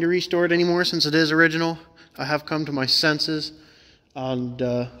not going to restore it anymore since it is original. I have come to my senses, and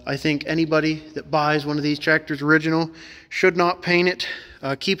I think anybody that buys one of these tractors original should not paint it.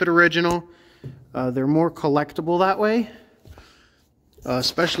 Keep it original. They're more collectible that way,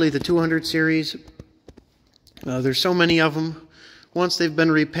 especially the 200 series. There's so many of them. Once they've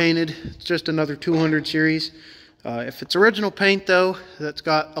been repainted, it's just another 200 series. If it's original paint, though, that's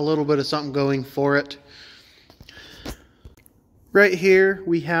got a little bit of something going for it. Right here,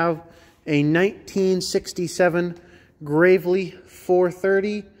 we have a 1967 Gravely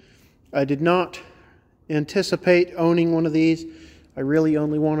 430. I did not anticipate owning one of these. I really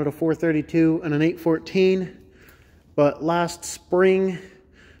only wanted a 432 and an 814. But last spring,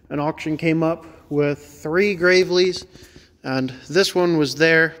 an auction came up with 3 Gravely's, and this one was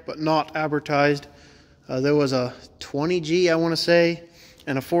there, but not advertised. There was a 20G, I want to say,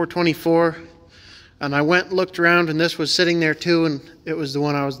 and a 424. And I went and looked around, and this was sitting there too, and it was the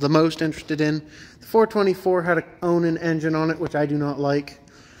one I was the most interested in. The 424 had an engine on it, which I do not like.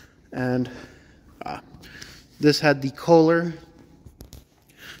 And this had the Kohler.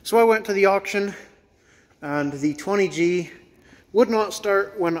 So I went to the auction, and the 20G would not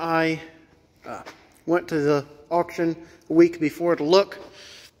start when I went to the auction a week before to look.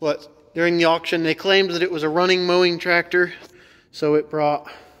 But during the auction, they claimed that it was a running mowing tractor, so it brought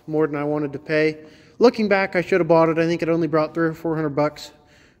more than I wanted to pay. Looking back, I should have bought it. I think it only brought $300 or $400,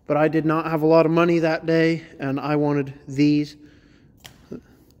 but I did not have a lot of money that day, and I wanted these.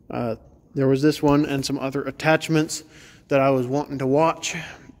 There was this one and some other attachments that I was wanting to watch.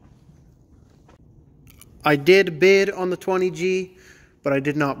 I did bid on the 20G, but I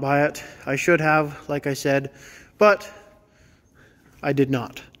did not buy it. I should have, like I said, but I did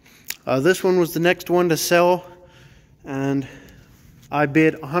not. This one was the next one to sell, and I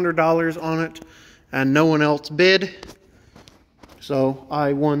bid $100 on it, and no one else bid. So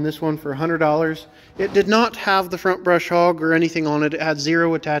I won this one for $100. It did not have the front brush hog or anything on it. It had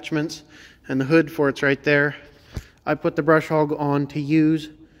 0 attachments, and the hood for it's right there. I put the brush hog on to use.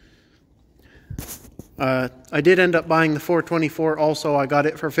 I did end up buying the 424 also. I got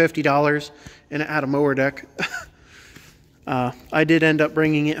it for $50, and it had a mower deck. I did end up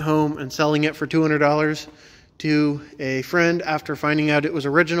bringing it home and selling it for $200 to a friend after finding out it was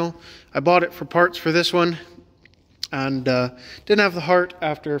original. I bought it for parts for this one, and didn't have the heart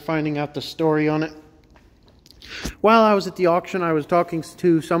after finding out the story on it. While I was at the auction, I was talking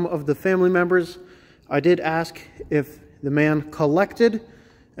to some of the family members. I did ask if the man collected,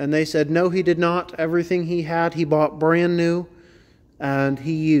 and they said no, he did not. Everything he had, he bought brand new and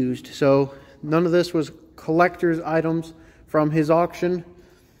he used. So none of this was collector's items from his auction.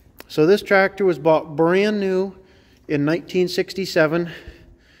 So this tractor was bought brand new in 1967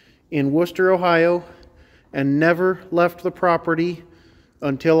 in Worcester, Ohio, and never left the property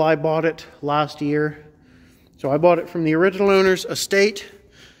until I bought it last year. So I bought it from the original owner's estate,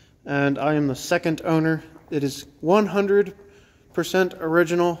 and I am the second owner. It is 100%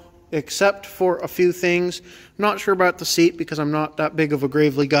 original, except for a few things. I'm not sure about the seat because I'm not that big of a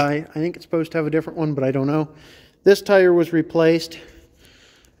Gravely guy. I think it's supposed to have a different one, but I don't know. This tire was replaced,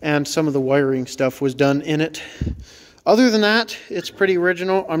 and some of the wiring stuff was done in it. Other than that, it's pretty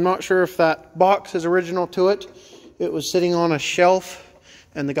original. I'm not sure if that box is original to it. It was sitting on a shelf,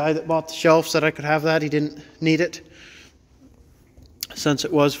 and the guy that bought the shelf said I could have that. He didn't need it, since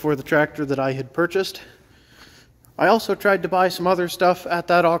it was for the tractor that I had purchased. I also tried to buy some other stuff at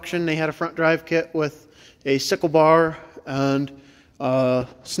that auction. They had a front drive kit with a sickle bar and a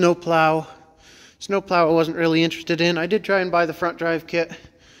snow plow. Snow plow I wasn't really interested in. I did try and buy the front drive kit.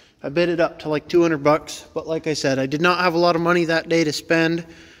 I bid it up to like 200 bucks, but like I said, I did not have a lot of money that day to spend,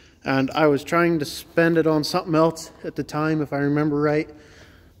 and I was trying to spend it on something else at the time, if I remember right.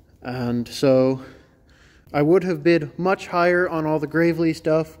 And so I would have bid much higher on all the Gravely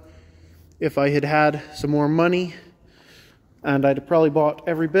stuff if I had had some more money, and I'd have probably bought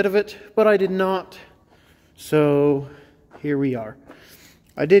every bit of it, but I did not. So here we are.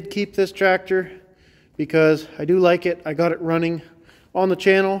 I did keep this tractor because I do like it. I got it running on the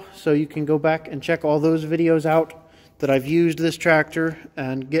channel, so you can go back and check all those videos out that I've used this tractor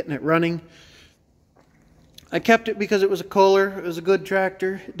and getting it running. I kept it because it was a Kohler. It was a good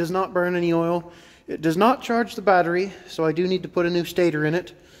tractor. It does not burn any oil. It does not charge the battery, so I do need to put a new stator in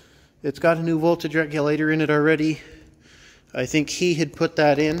it. It's got a new voltage regulator in it already. I think he had put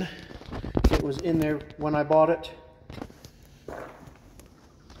that in. It was in there when I bought it.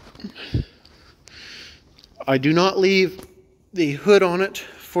 I do not leave the hood on it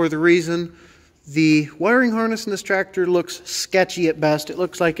for the reason the wiring harness in this tractor looks sketchy at best. It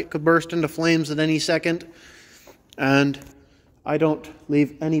looks like it could burst into flames at any second, and I don't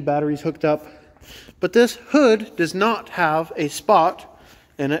leave any batteries hooked up. But this hood does not have a spot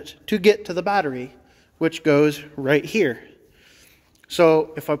in it to get to the battery, which goes right here.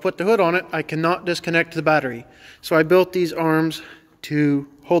 So if I put the hood on it, I cannot disconnect the battery. So I built these arms to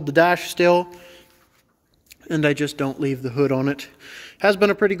hold the dash still, and I just don't leave the hood on it. Has been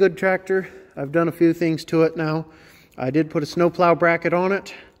a pretty good tractor. I've done a few things to it now. I did put a snowplow bracket on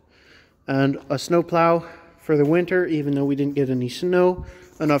it and a snowplow for the winter, even though we didn't get any snow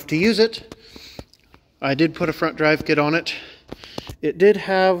enough to use it. I did put a front drive kit on it. It did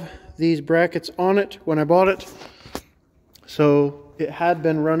have these brackets on it when I bought it, so it had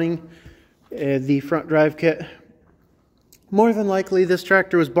been running the front drive kit. More than likely this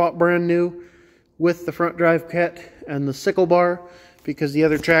tractor was bought brand new with the front drive kit and the sickle bar, because the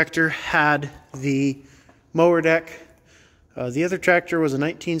other tractor had the mower deck. The other tractor was a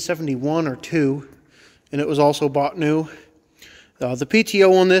 1971 or 2, and it was also bought new. The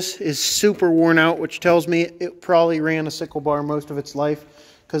PTO on this is super worn out, which tells me it probably ran a sickle bar most of its life,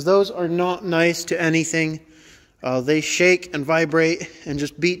 because those are not nice to anything. They shake and vibrate and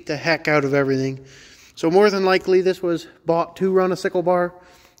just beat the heck out of everything. So more than likely this was bought to run a sickle bar,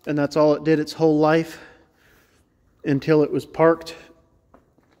 and that's all it did its whole life until it was parked.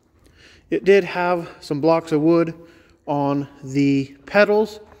 It did have some blocks of wood on the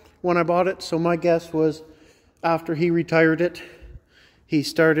pedals when I bought it, so my guess was after he retired it, he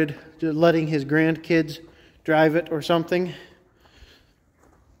started letting his grandkids drive it or something.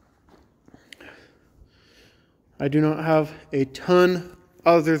 I do not have a ton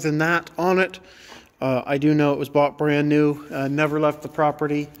other than that on it. I do know it was bought brand new, never left the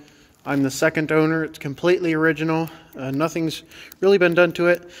property. I'm the second owner. It's completely original. Nothing's really been done to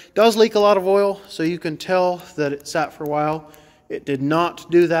it. It does leak a lot of oil, so you can tell that it sat for a while It did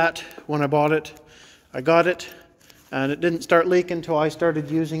not do that when I bought it. I got it and it didn't start leaking until I started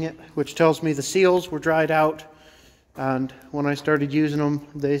using it, which tells me the seals were dried out. And when I started using them,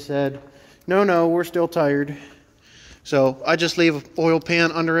 they said, no, we're still tired. So I just leave an oil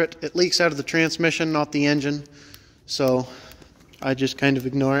pan under it. It leaks out of the transmission, not the engine. So I just kind of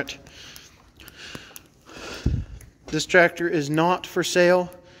ignore it. This tractor is not for sale.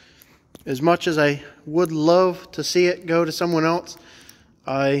 As much as I would love to see it go to someone else,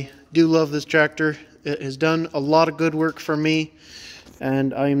 I do love this tractor. It has done a lot of good work for me,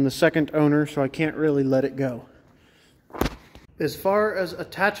 and I am the second owner, so I can't really let it go. As far as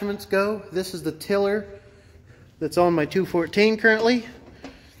attachments go, this is the tiller that's on my 214 currently.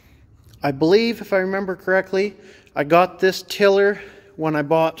 I believe, if I remember correctly, I got this tiller when I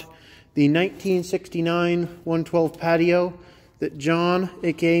bought the 1969 112 patio that John,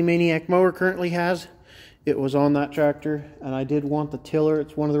 aka Maniac Mower, currently has. It was on that tractor, and I did want the tiller.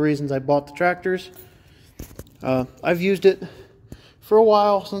 It's one of the reasons I bought the tractors. I've used it for a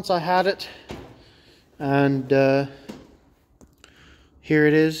while since I had it, and here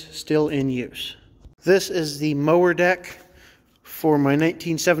it is, still in use. This is the mower deck for my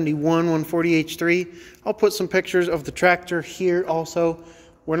 1971 140H3. I'll put some pictures of the tractor here also.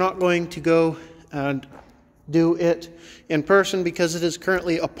 We're not going to go and do it in person because it is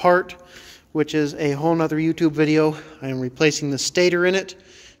currently apart, which is a whole nother YouTube video. I am replacing the stator in it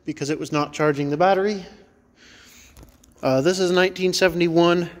because it was not charging the battery. This is a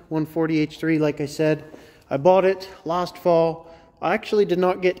 1971 140H3, like I said. I bought it last fall. I actually did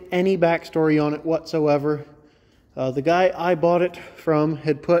not get any backstory on it whatsoever. The guy I bought it from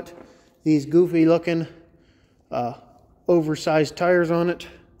had put these goofy looking oversized tires on it,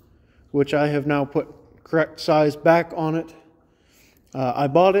 which I have now put correct size back on it. I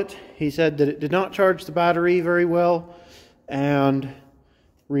bought it. He said that it did not charge the battery very well and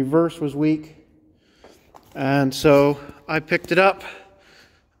reverse was weak. And so I picked it up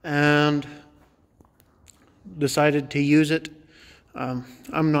and decided to use it.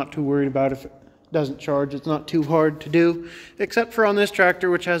 I'm not too worried about if it doesn't charge. It's not too hard to do, except for on this tractor,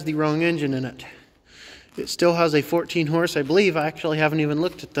 which has the wrong engine in it. It still has a 14 horse, I believe. I actually haven't even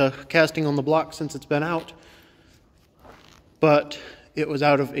looked at the casting on the block since it's been out. But it was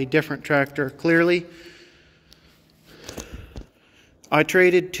out of a different tractor, clearly. I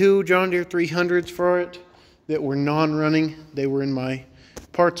traded 2 John Deere 300s for it that were non-running. They were in my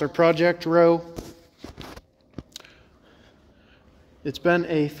parts or project row. It's been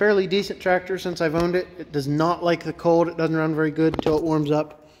a fairly decent tractor since I've owned it. It does not like the cold. It doesn't run very good until it warms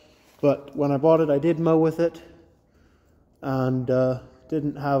up. But when I bought it, I did mow with it and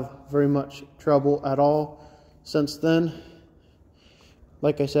didn't have very much trouble at all since then.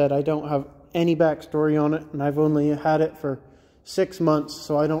 Like I said, I don't have any backstory on it, and I've only had it for 6 months,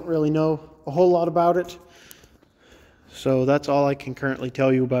 so I don't really know a whole lot about it. So that's all I can currently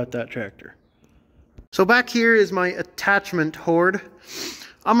tell you about that tractor. So back here is my attachment hoard.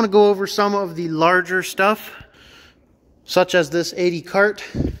 I'm going to go over some of the larger stuff, such as this 80 cart.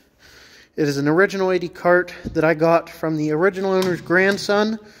 It is an original 80 cart that I got from the original owner's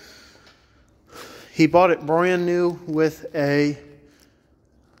grandson. He bought it brand new with a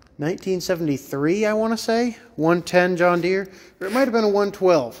 1973, I want to say, 110 John Deere, or it might have been a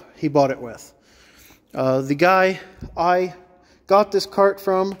 112 he bought it with. The guy I got this cart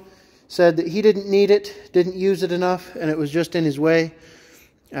from said that he didn't need it, didn't use it enough, and it was just in his way.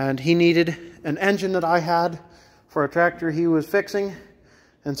 And he needed an engine that I had for a tractor he was fixing.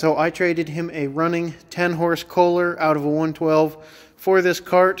 And so I traded him a running 10-horse Kohler out of a 112 for this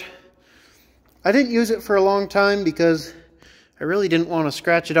cart. I didn't use it for a long time because I really didn't want to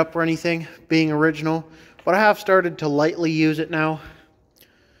scratch it up or anything, being original. But I have started to lightly use it now.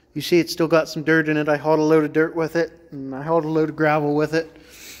 You see it's still got some dirt in it. I hauled a load of dirt with it, and I hauled a load of gravel with it.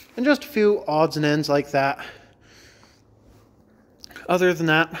 And just a few odds and ends like that. Other than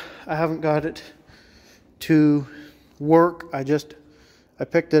that, I haven't got it to work. I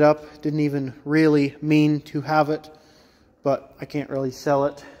picked it up, didn't even really mean to have it, but I can't really sell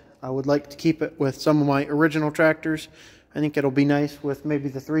it. I would like to keep it with some of my original tractors. I think it'll be nice with maybe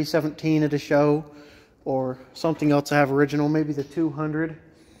the 317 at a show or something else I have original, maybe the 200.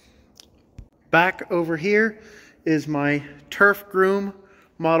 Back over here is my Turf Groom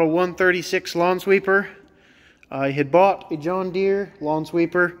Model 136 lawn sweeper. I had bought a John Deere lawn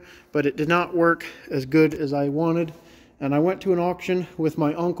sweeper, but it did not work as good as I wanted. And I went to an auction with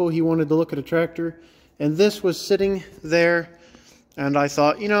my uncle. He wanted to look at a tractor, and this was sitting there. And I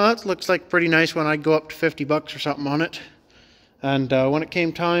thought, you know, that looks like pretty nice when I'd go up to 50 bucks or something on it. And when it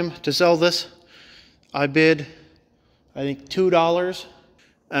came time to sell this, I bid I think $2,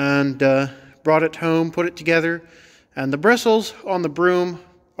 and brought it home, put it together, and the bristles on the broom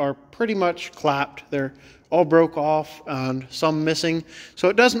are pretty much clapped. They're all broke off and some missing. So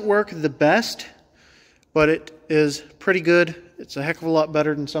it doesn't work the best, but it is pretty good. It's a heck of a lot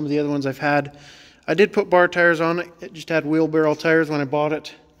better than some of the other ones I've had. I did put bar tires on it. It just had wheelbarrow tires when I bought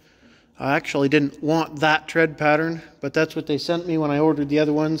it. I actually didn't want that tread pattern, but that's what they sent me when I ordered the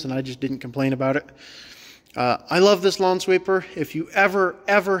other ones, and I just didn't complain about it. I love this lawn sweeper. If you ever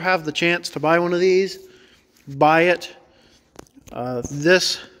have the chance to buy one of these, buy it.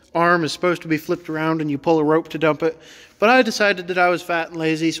 This arm is supposed to be flipped around and you pull a rope to dump it, but I decided that I was fat and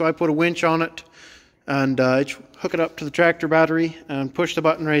lazy, so I put a winch on it and hook it up to the tractor battery and push the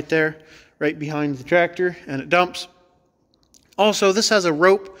button right there, right behind the tractor, and it dumps. Also, this has a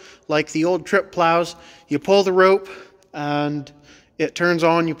rope like the old trip plows. You pull the rope and it turns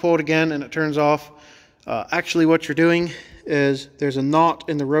on, you pull it again and it turns off. Actually what you're doing is there's a knot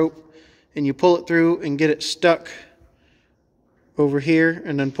in the rope and you pull it through and get it stuck over here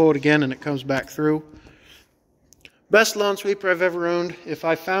and then pull it again and it comes back through. Best lawn sweeper I've ever owned. If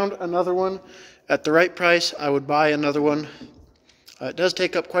I found another one at the right price, I would buy another one. It does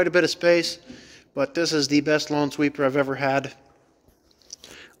take up quite a bit of space, but this is the best lawn sweeper I've ever had.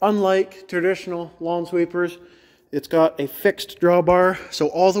 Unlike traditional lawn sweepers, it's got a fixed drawbar, so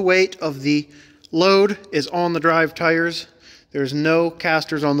all the weight of the load is on the drive tires. There's no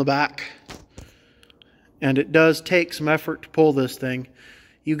casters on the back. And it does take some effort to pull this thing.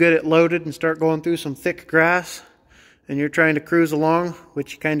 You get it loaded and start going through some thick grass, and you're trying to cruise along,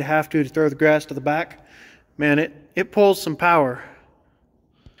 which you kind of have to throw the grass to the back. Man, it pulls some power.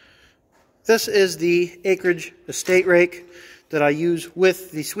 This is the acreage estate rake that I use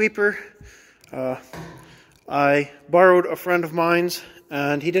with the sweeper. I borrowed a friend of mine's,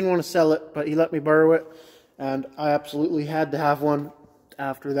 and he didn't want to sell it, but he let me borrow it, and I absolutely had to have one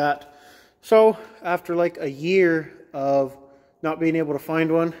after that. So after like a year of not being able to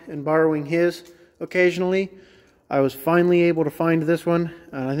find one and borrowing his occasionally, I was finally able to find this one,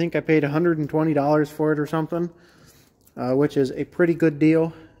 and I think I paid $120 for it or something, which is a pretty good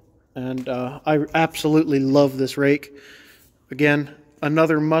deal. And I absolutely love this rake. Again,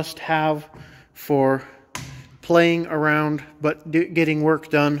 another must-have for playing around but getting work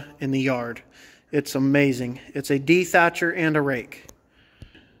done in the yard. It's amazing. It's a dethatcher and a rake.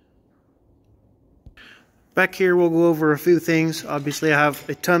 Back here we'll go over a few things. Obviously I have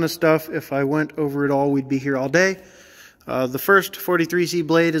a ton of stuff. If I went over it all, we'd be here all day. The first 43C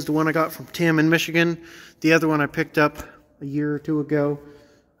blade is the one I got from Tim in Michigan. The other one I picked up a year or two ago.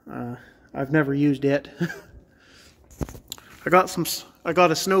 I've never used it. I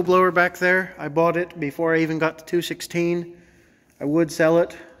got a snow blower back there. I bought it before I even got to 216. I would sell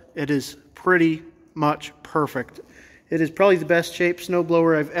it. It is pretty much perfect. It is probably the best shaped snow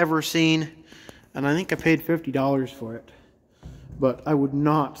blower I've ever seen, and I think I paid $50 for it. But I would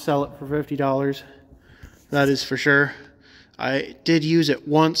not sell it for $50. That is for sure. I did use it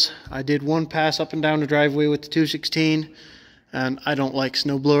once. I did one pass up and down the driveway with the 216, and I don't like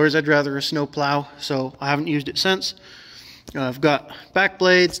snow blowers. I'd rather a snow plow, so I haven't used it since. I've got back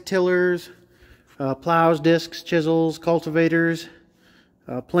blades, tillers, plows, discs, chisels, cultivators,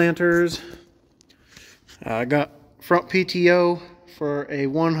 planters. I got front PTO for a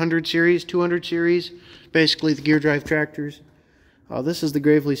 100 series, 200 series, basically the gear drive tractors. This is the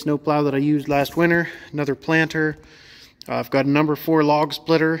Gravely snowplow that I used last winter, another planter. I've got a number 4 log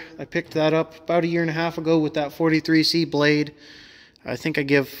splitter. I picked that up about a year and a half ago with that 43C blade. I think I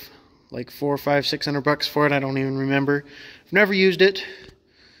give like $400 or $500, $600 for it. I don't even remember. I've never used it,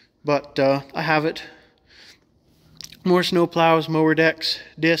 but I have it. More snow plows, mower decks,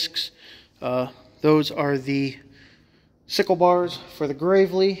 discs. Those are the sickle bars for the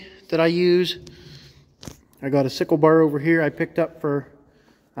Gravely that I use. I got a sickle bar over here I picked up for,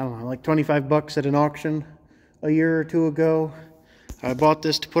 I don't know, like 25 bucks at an auction a year or two ago. I bought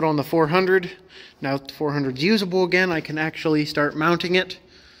this to put on the 400. Now that the 400 is usable again, I can actually start mounting it.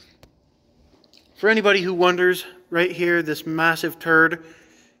 For anybody who wonders, right here, this massive turd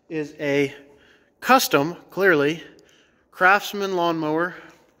is a custom, clearly, Craftsman lawnmower.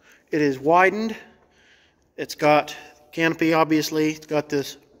 It is widened. It's got canopy, obviously. It's got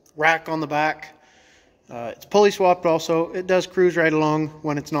this rack on the back. It's pulley swapped also. It does cruise right along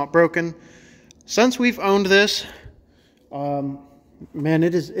when it's not broken. Since we've owned this, man,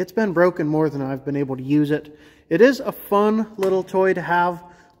 it's been broken more than I've been able to use it. It is a fun little toy to have.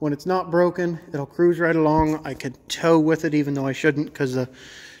 When it's not broken, it'll cruise right along. I could tow with it even though I shouldn't, because the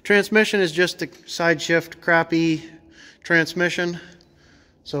transmission is just a side shift crappy transmission.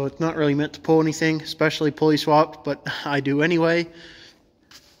 so it's not really meant to pull anything, especially pulley swapped, but I do anyway.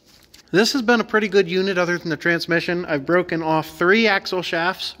 This has been a pretty good unit other than the transmission. I've broken off 3 axle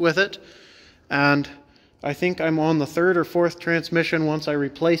shafts with it, and I think I'm on the 3rd or 4th transmission once I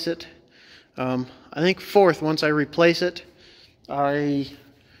replace it. I think 4th once I replace it. I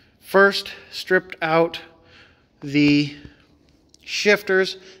first stripped out the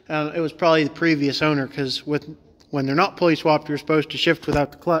shifters, and it was probably the previous owner, because when they're not pulley swapped, you're supposed to shift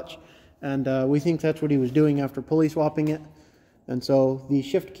without the clutch, and we think that's what he was doing after pulley swapping it. And so the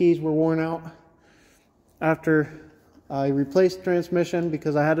shift keys were worn out. After I replaced the transmission,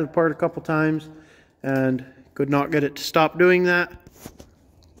 because I had it apart a couple times and could not get it to stop doing that,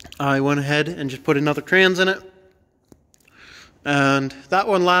 I went ahead and just put another trans in it. And that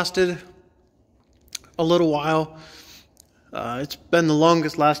one lasted a little while. It's been the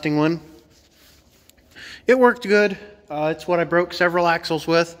longest lasting one. It worked good. It's what I broke several axles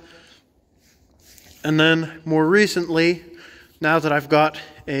with. And then more recently, now that I've got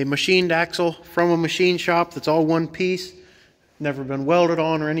a machined axle from a machine shop that's all one piece, never been welded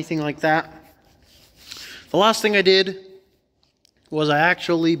on or anything like that, the last thing I did was I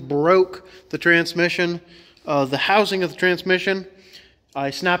actually broke the transmission, the housing of the transmission.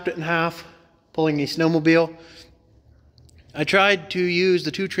 I snapped it in half, pulling a snowmobile. I tried to use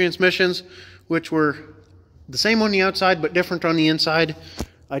the 2 transmissions, which were the same on the outside but different on the inside.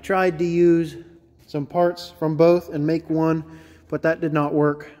 I tried to use some parts from both and make one, but that did not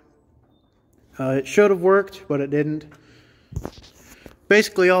work. It should have worked, but it didn't.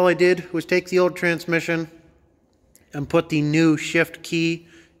 Basically all I did was take the old transmission and put the new shift key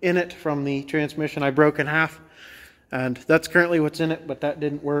in it from the transmission I broke in half, and that's currently what's in it, but that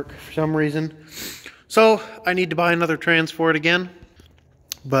didn't work for some reason. So I need to buy another trans for it again,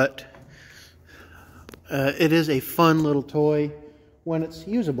 but it is a fun little toy when it's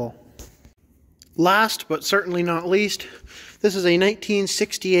usable. Last but certainly not least, this is a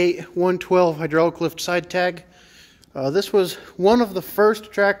 1968 112 hydraulic lift side tag. This was one of the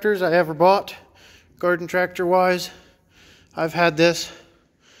first tractors I ever bought, garden tractor wise. I've had this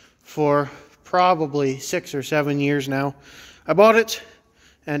for probably 6 or 7 years now. I bought it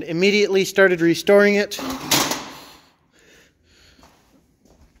and immediately started restoring it.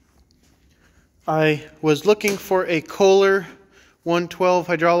 I was looking for a Kohler 112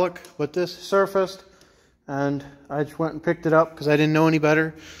 hydraulic, but this surfaced and I just went and picked it up because I didn't know any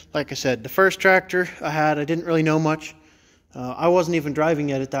better. Like I said, the first tractor I had, I didn't really know much. I wasn't even driving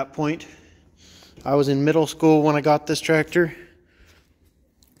yet at that point. I was in middle school when I got this tractor,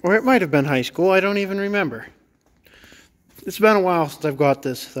 or it might have been high school, I don't even remember. It's been a while since I've got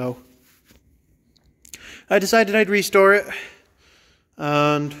this though. I decided I'd restore it,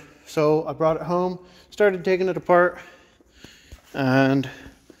 and so I brought it home, started taking it apart, and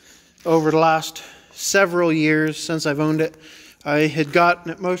over the last several years since I've owned it, I had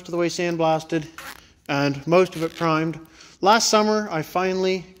gotten it most of the way sandblasted and most of it primed. Last summer I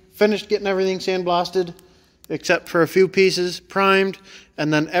finally finished getting everything sandblasted except for a few pieces, primed,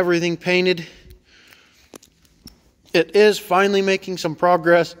 and then everything painted. It is finally making some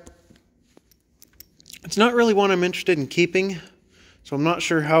progress. It's not really one I'm interested in keeping, so I'm not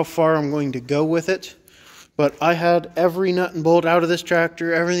sure how far I'm going to go with it. But I had every nut and bolt out of this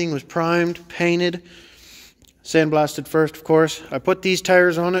tractor. Everything was primed, painted, sandblasted first, of course. I put these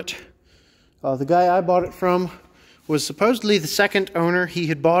tires on it. The guy I bought it from was supposedly the second owner. He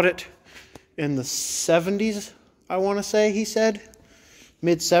had bought it in the 70s, I want to say, he said.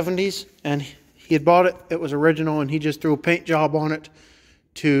 Mid-70s. And he had bought it. It was original, and he just threw a paint job on it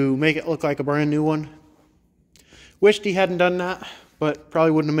to make it look like a brand new one. Wished he hadn't done that, but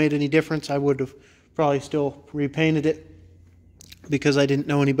probably wouldn't have made any difference. I would have probably still repainted it because I didn't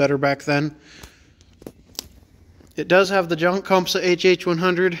know any better back then. It does have the junk Comsa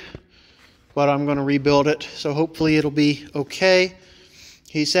HH100, but I'm going to rebuild it, so hopefully it'll be okay.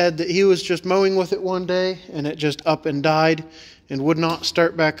 He said that he was just mowing with it one day and it just up and died and would not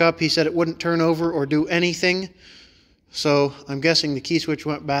start back up. He said it wouldn't turn over or do anything, so I'm guessing the key switch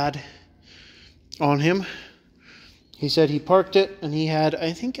went bad on him. He said he parked it and he had,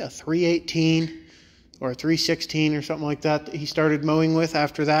 I think, a 318 or a 316 or something like that he started mowing with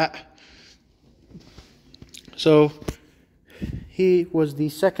after that. So he was the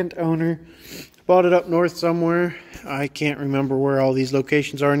second owner. Bought it up north somewhere. I can't remember where all these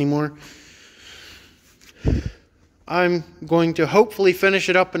locations are anymore. I'm going to hopefully finish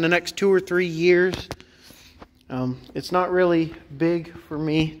it up in the next 2 or 3 years. It's not really big for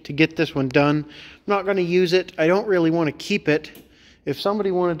me to get this one done. I'm not going to use it. I don't really want to keep it. If somebody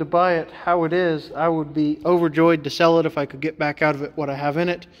wanted to buy it how it is, I would be overjoyed to sell it if I could get back out of it what I have in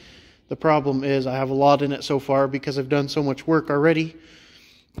it. The problem is I have a lot in it so far because I've done so much work already.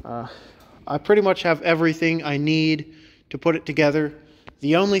 I pretty much have everything I need to put it together.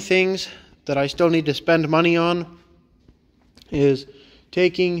 The only things that I still need to spend money on is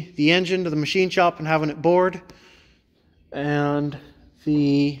taking the engine to the machine shop and having it bored, and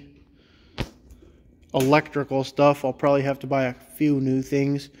the electrical stuff. I'll probably have to buy a few new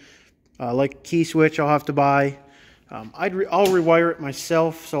things, like a key switch I'll have to buy. I'll rewire it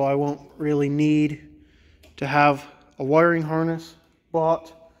myself, so I won't really need to have a wiring harness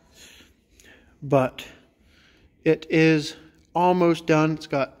bought. But it is almost done. It's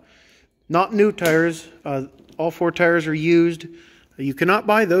got not new tires. All 4 tires are used. You cannot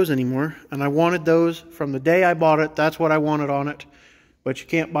buy those anymore, and I wanted those from the day I bought it. That's what I wanted on it, but you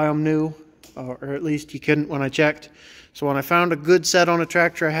can't buy them new, or at least you couldn't when I checked. So when I found a good set on a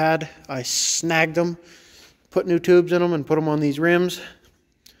tractor I had, I snagged them, put new tubes in them, and put them on these rims.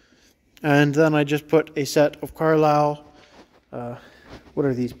 And then I just put a set of Carlisle, what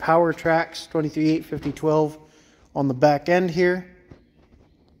are these, Power Tracks 23/8 50/12 on the back end here,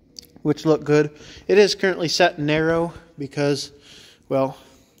 which look good. It is currently set narrow because, well,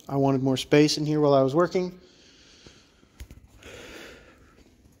 I wanted more space in here while I was working.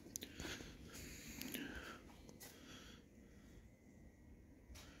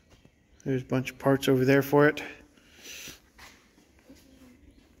 There's a bunch of parts over there for it.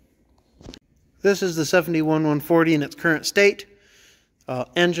 This is the 71-140 in its current state,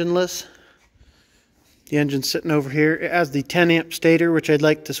 engineless. The engine's sitting over here. It has the 10 amp stator, which I'd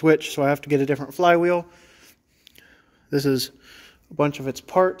like to switch, so I have to get a different flywheel. This is a bunch of its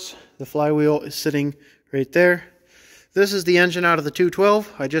parts. The flywheel is sitting right there. This is the engine out of the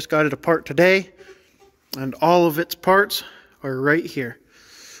 212. I just got it apart today, and all of its parts are right here.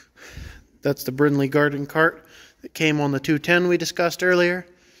 That's the Brindley garden cart that came on the 210 we discussed earlier.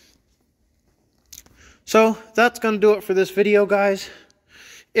 So that's going to do it for this video, guys.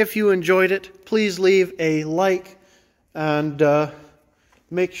 If you enjoyed it, please leave a like, and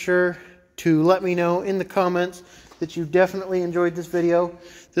make sure to let me know in the comments that you definitely enjoyed this video.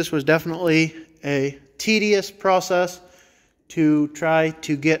 This was definitely a tedious process to try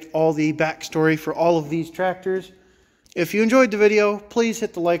to get all the backstory for all of these tractors. If you enjoyed the video, please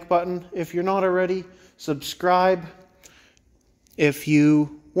hit the like button. If you're not already, subscribe. If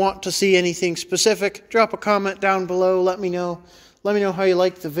you want to see anything specific, drop a comment down below. Let me know. Let me know how you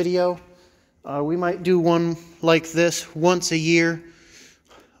liked the video. We might do one like this once a year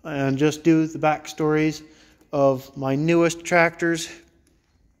and just do the backstories of my newest tractors.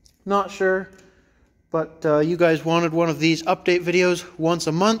 Not sure, but you guys wanted one of these update videos once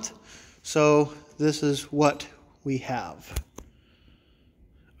a month, so this is what we have.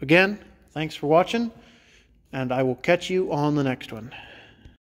 Again, thanks for watching, and I will catch you on the next one.